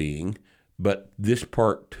well-being, but this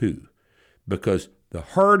part too. Because the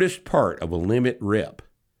hardest part of a limit rep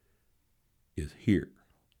is here.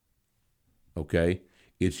 Okay?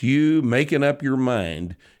 It's you making up your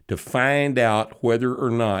mind to find out whether or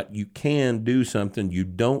not you can do something you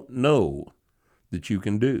don't know that you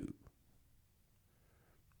can do.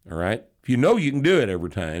 All right? If you know you can do it every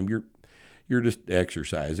time, you're just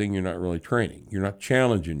exercising. You're not really training. You're not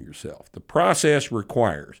challenging yourself. The process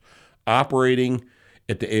requires operating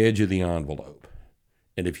at the edge of the envelope.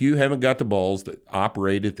 And if you haven't got the balls that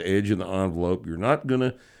operate at the edge of the envelope, you're not going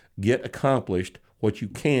to get accomplished what you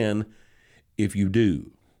can if you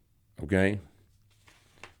do. Okay?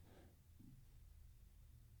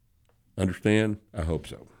 Understand? I hope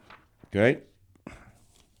so. Okay?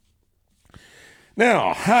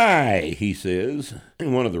 Now, hi, he says.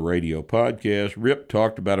 In one of the radio podcasts, Rip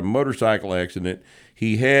talked about a motorcycle accident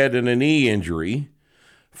he had and a knee injury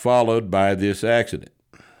followed by this accident.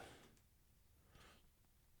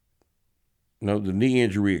 No, the knee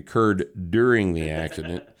injury occurred during the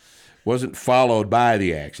accident, wasn't followed by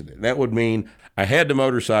the accident. That would mean I had the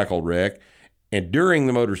motorcycle wreck, and during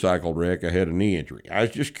the motorcycle wreck, I had a knee injury. I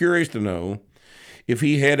was just curious to know if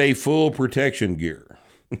he had a full protection gear.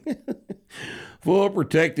 Full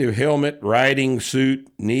protective helmet, riding suit,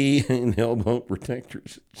 knee and elbow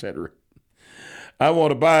protectors, etc. I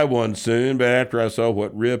want to buy one soon, but after I saw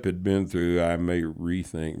what Rip had been through, I may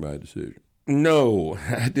rethink my decision. No,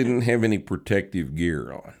 I didn't have any protective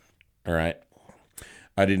gear on. All right.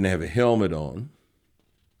 I didn't have a helmet on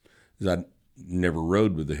because I never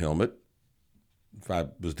rode with the helmet. If I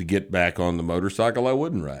was to get back on the motorcycle, I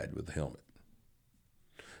wouldn't ride with the helmet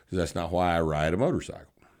because that's not why I ride a motorcycle.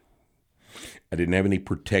 I didn't have any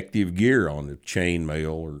protective gear on, the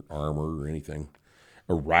chainmail or armor or anything.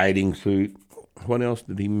 A riding suit. What else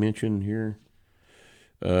did he mention here?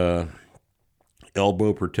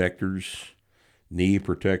 Elbow protectors, knee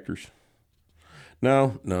protectors.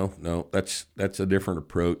 No. That's a different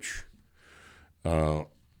approach than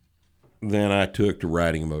I took to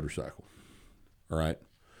riding a motorcycle. All right.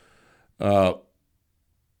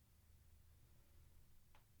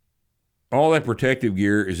 All that protective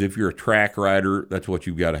gear is if you're a track rider, that's what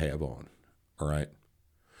you've got to have on. All right.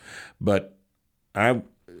 But I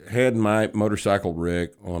had my motorcycle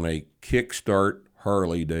wreck on a kickstart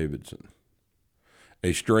Harley Davidson.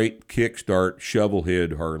 A straight kickstart shovel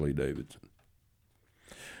head Harley Davidson.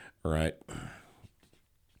 All right.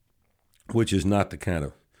 Which is not the kind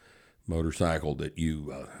of motorcycle that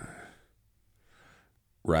you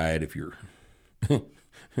ride if you're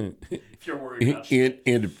If you're worried about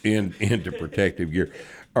into protective gear.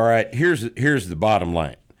 All right, here's the bottom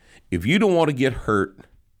line. If you don't want to get hurt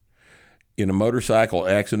in a motorcycle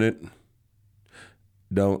accident,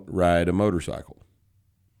 don't ride a motorcycle.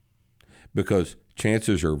 Because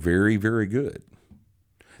chances are very, very good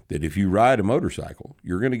that if you ride a motorcycle,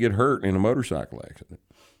 you're going to get hurt in a motorcycle accident.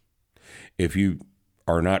 If you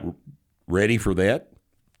are not ready for that,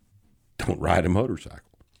 don't ride a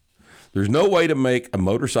motorcycle. There's no way to make a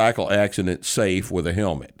motorcycle accident safe with a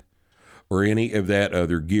helmet or any of that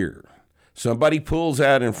other gear. Somebody pulls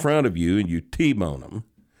out in front of you and you T-bone them,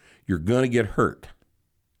 you're going to get hurt.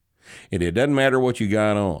 And it doesn't matter what you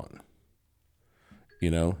got on.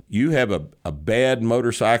 You know, you have a bad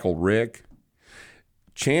motorcycle wreck,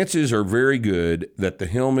 chances are very good that the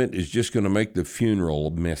helmet is just going to make the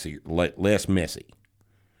funeral less messy.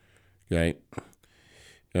 Okay?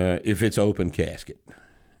 If it's open casket.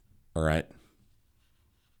 All right?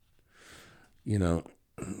 You know,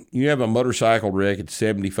 you have a motorcycle wreck at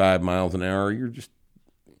 75 miles an hour, you're just,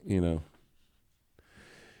 you know,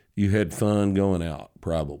 you had fun going out,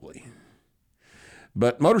 probably.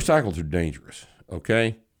 But motorcycles are dangerous,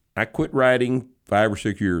 okay? I quit riding 5 or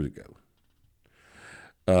 6 years ago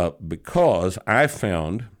because I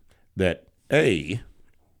found that,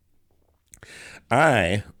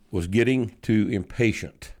 I was getting too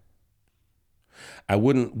impatient. I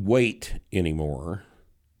wouldn't wait anymore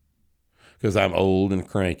because I'm old and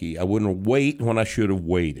cranky. I wouldn't wait when I should have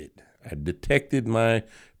waited. I detected my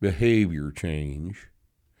behavior change,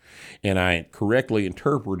 and I correctly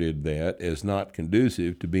interpreted that as not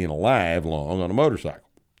conducive to being alive long on a motorcycle.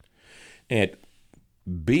 And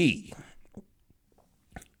B,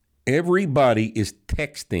 everybody is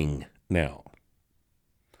texting now.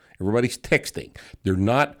 Everybody's texting. They're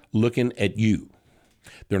not looking at you.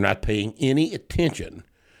 They're not paying any attention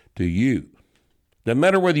to you. Doesn't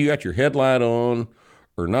matter whether you got your headlight on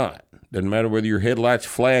or not. Doesn't matter whether your headlight's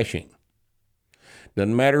flashing.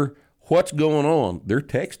 Doesn't matter what's going on. They're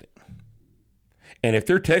texting. And if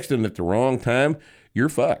they're texting at the wrong time, you're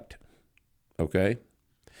fucked. Okay?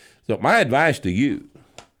 So my advice to you,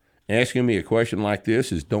 asking me a question like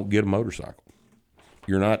this, is don't get a motorcycle.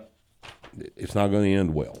 It's not going to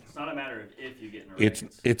end well. It's not a matter of if you get in a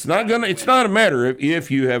wreck. It's not a matter of if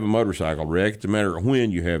you have a motorcycle wreck. It's a matter of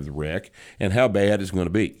when you have the wreck and how bad it's going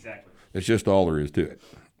to be. Exactly. That's just all there is to it.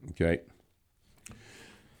 Okay?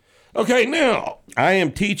 Okay, now, I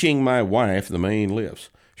am teaching my wife the main lifts.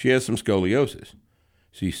 She has some scoliosis.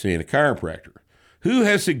 She's seeing a chiropractor who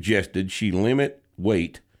has suggested she limit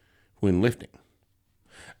weight when lifting.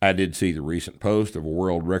 I did see the recent post of a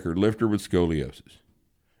world record lifter with scoliosis.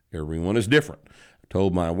 Everyone is different. I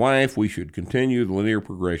told my wife we should continue the linear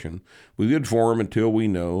progression with good form until we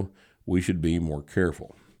know we should be more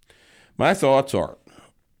careful. My thoughts are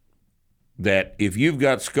that if you've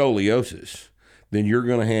got scoliosis, then you're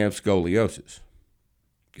going to have scoliosis.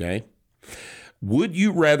 Okay? Would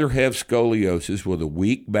you rather have scoliosis with a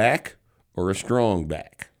weak back or a strong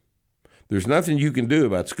back? There's nothing you can do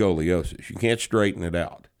about scoliosis. You can't straighten it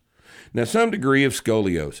out. Now, some degree of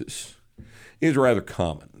scoliosis is rather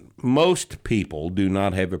common. Most people do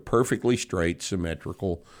not have a perfectly straight,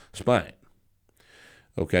 symmetrical spine.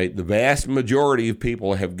 Okay? The vast majority of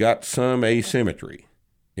people have got some asymmetry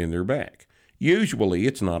in their back. Usually,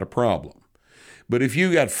 it's not a problem. But if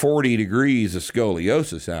you got 40 degrees of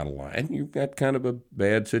scoliosis out of line, you've got kind of a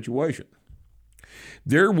bad situation.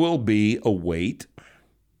 There will be a weight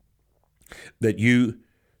that you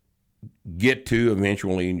get to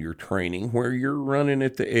eventually in your training where you're running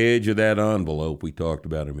at the edge of that envelope we talked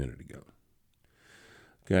about a minute ago.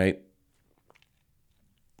 Okay?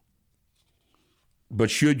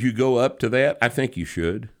 But should you go up to that? I think you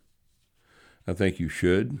should. I think you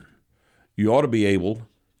should. You ought to be able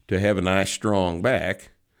to have a nice strong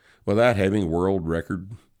back without having world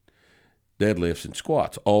record deadlifts and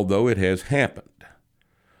squats, although it has happened.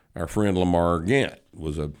 Our friend Lamar Gant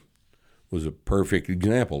was a perfect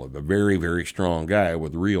example of a very, very strong guy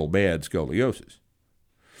with real bad scoliosis.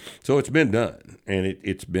 So it's been done, and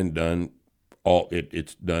it's been done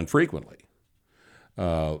it's done frequently.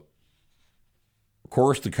 Of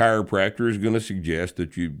course, the chiropractor is going to suggest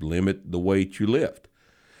that you limit the weight you lift.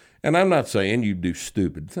 And I'm not saying you do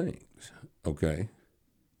stupid things, okay?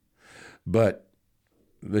 But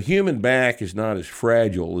the human back is not as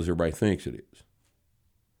fragile as everybody thinks it is.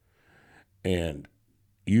 And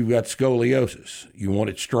you've got scoliosis. You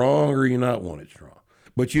want it strong or you not want it strong.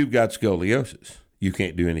 But you've got scoliosis. You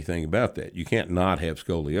can't do anything about that. You can't not have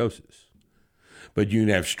scoliosis. But you can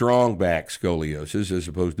have strong back scoliosis as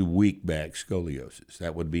opposed to weak back scoliosis.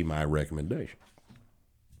 That would be my recommendation.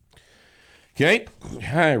 Okay.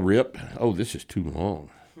 Hi, Rip. Oh, this is too long.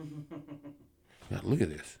 God, look at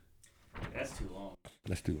this. That's too long.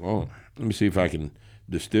 That's too long. Let me see if I can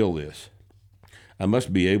distill this. I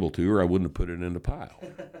must be able to, or I wouldn't have put it in the pile.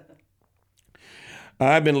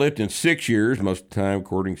 I've been lifting 6 years, most of the time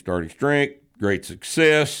according to starting strength, great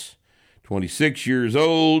success, 26 years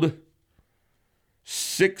old,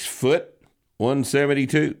 6 foot,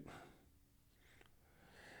 172.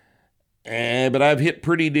 But I've hit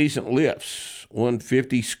pretty decent lifts,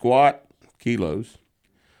 150 squat, kilos,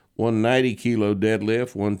 190 kilo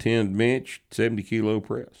deadlift, 110 bench, 70 kilo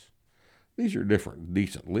press. These are different,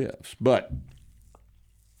 decent lifts. But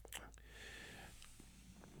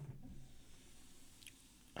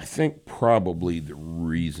I think probably the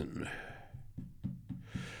reason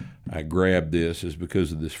I grabbed this is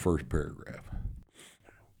because of this first paragraph.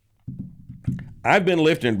 I've been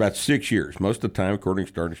lifting about 6 years, most of the time according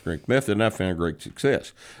to Starting Strength Method, and I've found great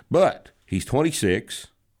success. But he's 26,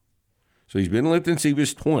 so he's been lifting since he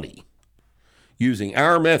was 20, using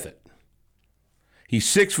our method. He's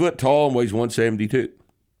 6 foot tall and weighs 172.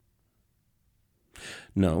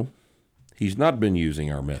 No, he's not been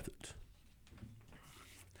using our methods.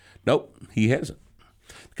 Nope, he hasn't,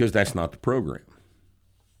 because that's not the program.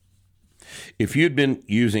 If you'd been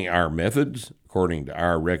using our methods, according to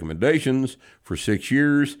our recommendations, for 6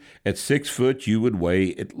 years, at 6 foot, you would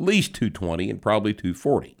weigh at least 220 and probably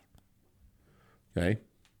 240. Okay?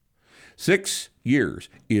 6 years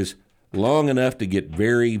is long enough to get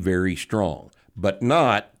very, very strong, but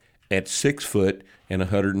not at 6 foot and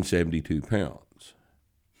 172 pounds.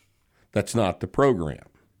 That's not the program.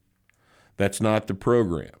 That's not the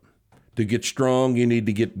program. To get strong, you need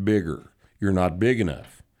to get bigger. You're not big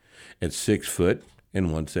enough at 6 foot and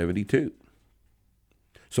 172.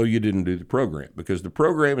 So you didn't do the program, because the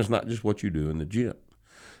program is not just what you do in the gym.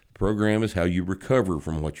 The program is how you recover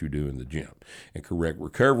from what you do in the gym. And correct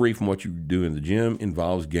recovery from what you do in the gym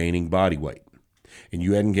involves gaining body weight. And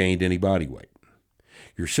you hadn't gained any body weight.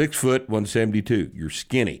 You're 6 foot, 172. You're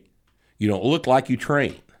skinny. You don't look like you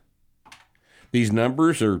train. These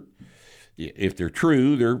numbers are, if they're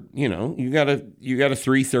true, they're, you got a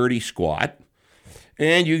 330 squat,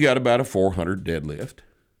 and you got about a 400 deadlift.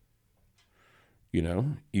 You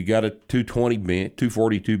got a 220 bench,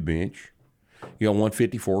 242 bench. You got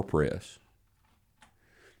 154 press.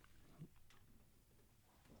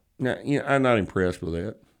 Now, I'm not impressed with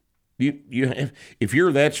that. If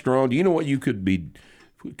you're that strong, do you know what you could be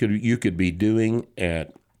doing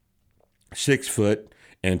at 6 foot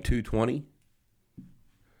and 220?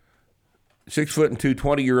 6 foot and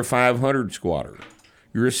 220, you're a 500 squatter.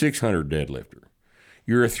 You're a 600 deadlifter.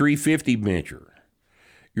 You're a 350 bencher.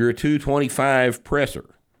 You're a 225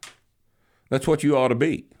 presser. That's what you ought to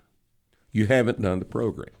be. You haven't done the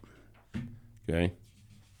program. Okay?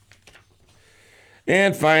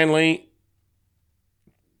 And finally,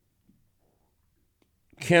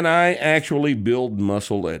 can I actually build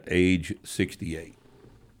muscle at age 68?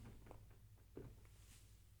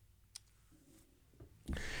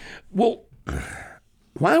 Well,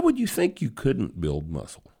 why would you think you couldn't build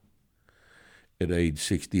muscle at age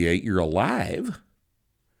 68? You're alive,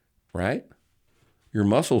 right? Your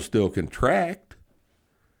muscles still contract,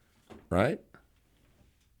 right?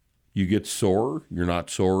 You get sore. You're not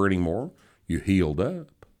sore anymore. You healed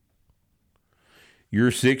up.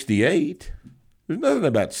 You're 68. There's nothing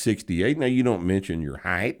about 68. Now, you don't mention your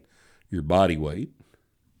height, your body weight.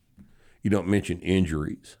 You don't mention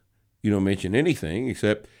injuries. You don't mention anything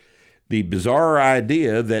except the bizarre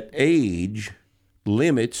idea that age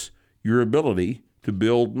limits your ability to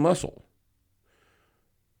build muscle.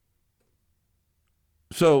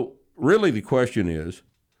 So really the question is,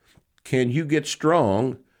 can you get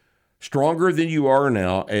stronger than you are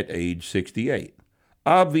now at age 68?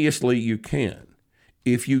 Obviously you can.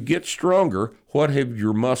 If you get stronger, what have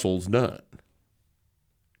your muscles done?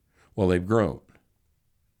 Well, they've grown,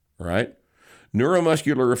 right?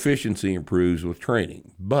 Neuromuscular efficiency improves with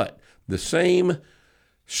training, but the same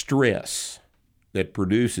stress that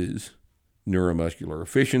produces neuromuscular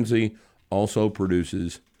efficiency also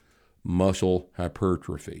produces muscle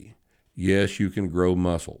hypertrophy. Yes, you can grow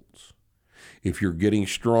muscles. If you're getting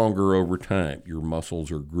stronger over time, your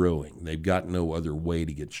muscles are growing. They've got no other way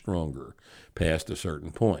to get stronger past a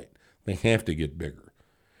certain point. They have to get bigger.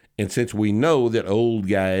 And since we know that old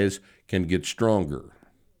guys can get stronger,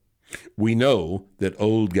 we know that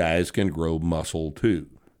old guys can grow muscle too.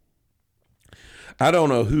 I don't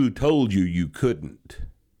know who told you you couldn't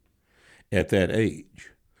at that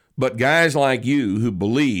age, but guys like you who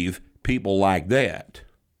believe people like that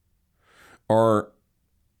are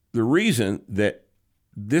the reason that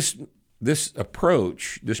this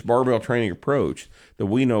approach, this barbell training approach that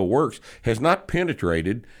we know works, has not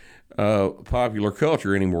penetrated popular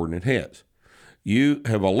culture any more than it has. You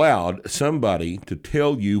have allowed somebody to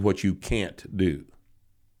tell you what you can't do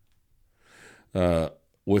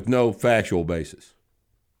with no factual basis.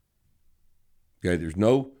 Okay, there's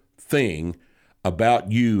no thing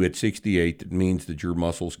about you at 68 that means that your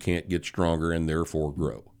muscles can't get stronger and therefore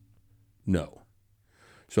grow. No.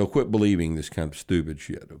 So quit believing this kind of stupid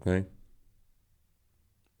shit, okay?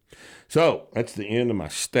 So that's the end of my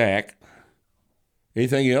stack.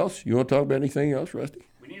 Anything else? You want to talk about anything else, Rusty?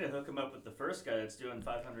 We need to hook him up with the first guy that's doing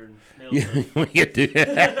 500 mils. Yeah, we can do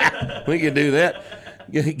that. We can do that.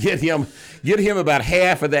 Get him about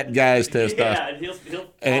half of that guy's testosterone. Yeah, and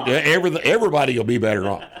he'll And everybody will be better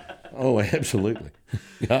off. Oh, absolutely.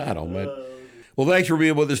 God, oh man. Well, thanks for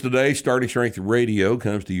being with us today. Starting Strength Radio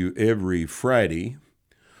comes to you every Friday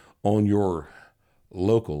on your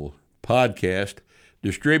local podcast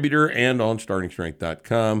distributor and on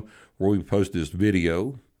StartingStrength.com, where we post this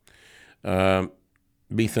video.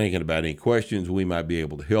 Be thinking about any questions we might be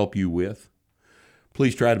able to help you with.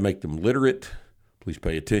 Please try to make them literate. Please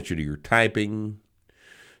pay attention to your typing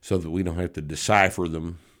so that we don't have to decipher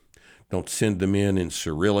them. Don't send them in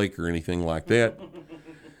Cyrillic or anything like that.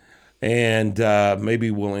 And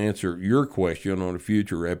maybe we'll answer your question on a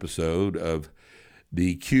future episode of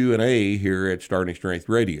the Q&A here at Starting Strength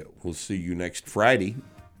Radio. We'll see you next Friday.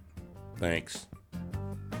 Thanks.